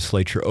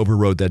legislature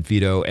overrode that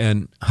veto,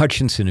 and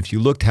Hutchinson, if you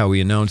looked how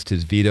he announced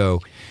his veto,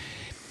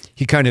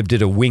 he kind of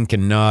did a wink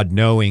and nod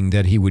knowing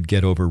that he would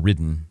get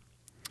overridden.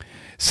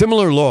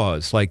 Similar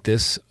laws like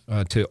this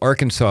to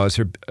Arkansas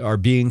are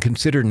being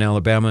considered in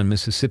Alabama and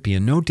Mississippi,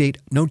 and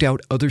no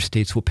doubt other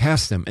states will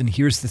pass them. And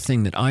here's the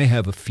thing that I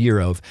have a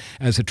fear of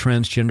as a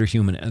transgender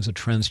human, as a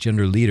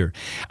transgender leader.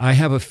 I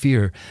have a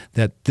fear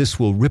that this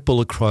will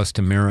ripple across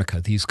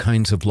America, these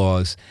kinds of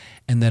laws,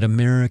 and that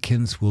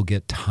Americans will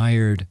get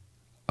tired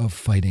of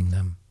fighting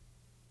them.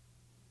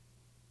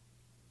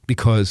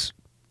 Because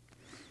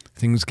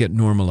things get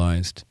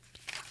normalized,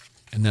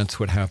 and that's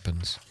what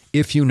happens.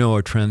 If you know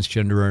a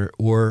transgender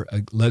or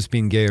a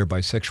lesbian, gay, or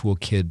bisexual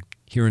kid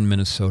here in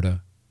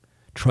Minnesota,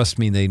 trust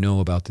me, they know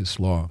about this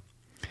law.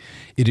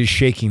 It is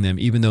shaking them,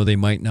 even though they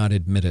might not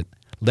admit it.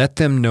 Let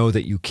them know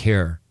that you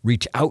care.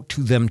 Reach out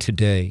to them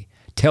today.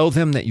 Tell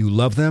them that you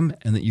love them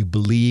and that you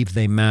believe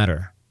they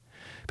matter.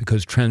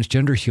 Because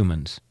transgender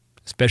humans,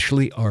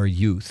 especially our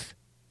youth,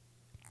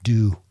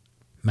 do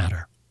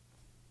matter.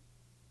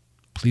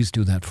 Please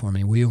do that for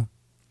me, will you?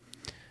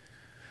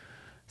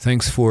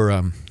 Thanks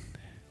for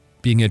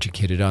being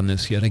educated on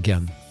this yet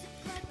again.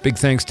 Big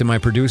thanks to my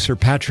producer,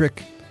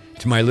 Patrick,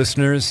 to my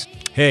listeners.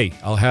 Hey,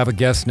 I'll have a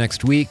guest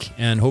next week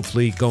and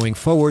hopefully going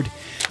forward.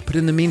 But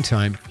in the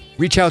meantime,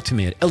 reach out to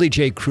me at Ellie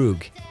J.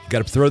 Krug. You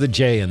got to throw the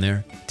J in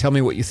there. Tell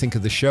me what you think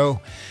of the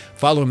show.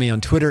 Follow me on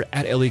Twitter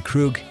at Ellie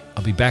Krug.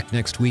 I'll be back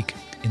next week.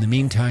 In the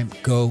meantime,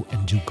 go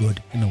and do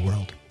good in the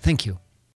world. Thank you.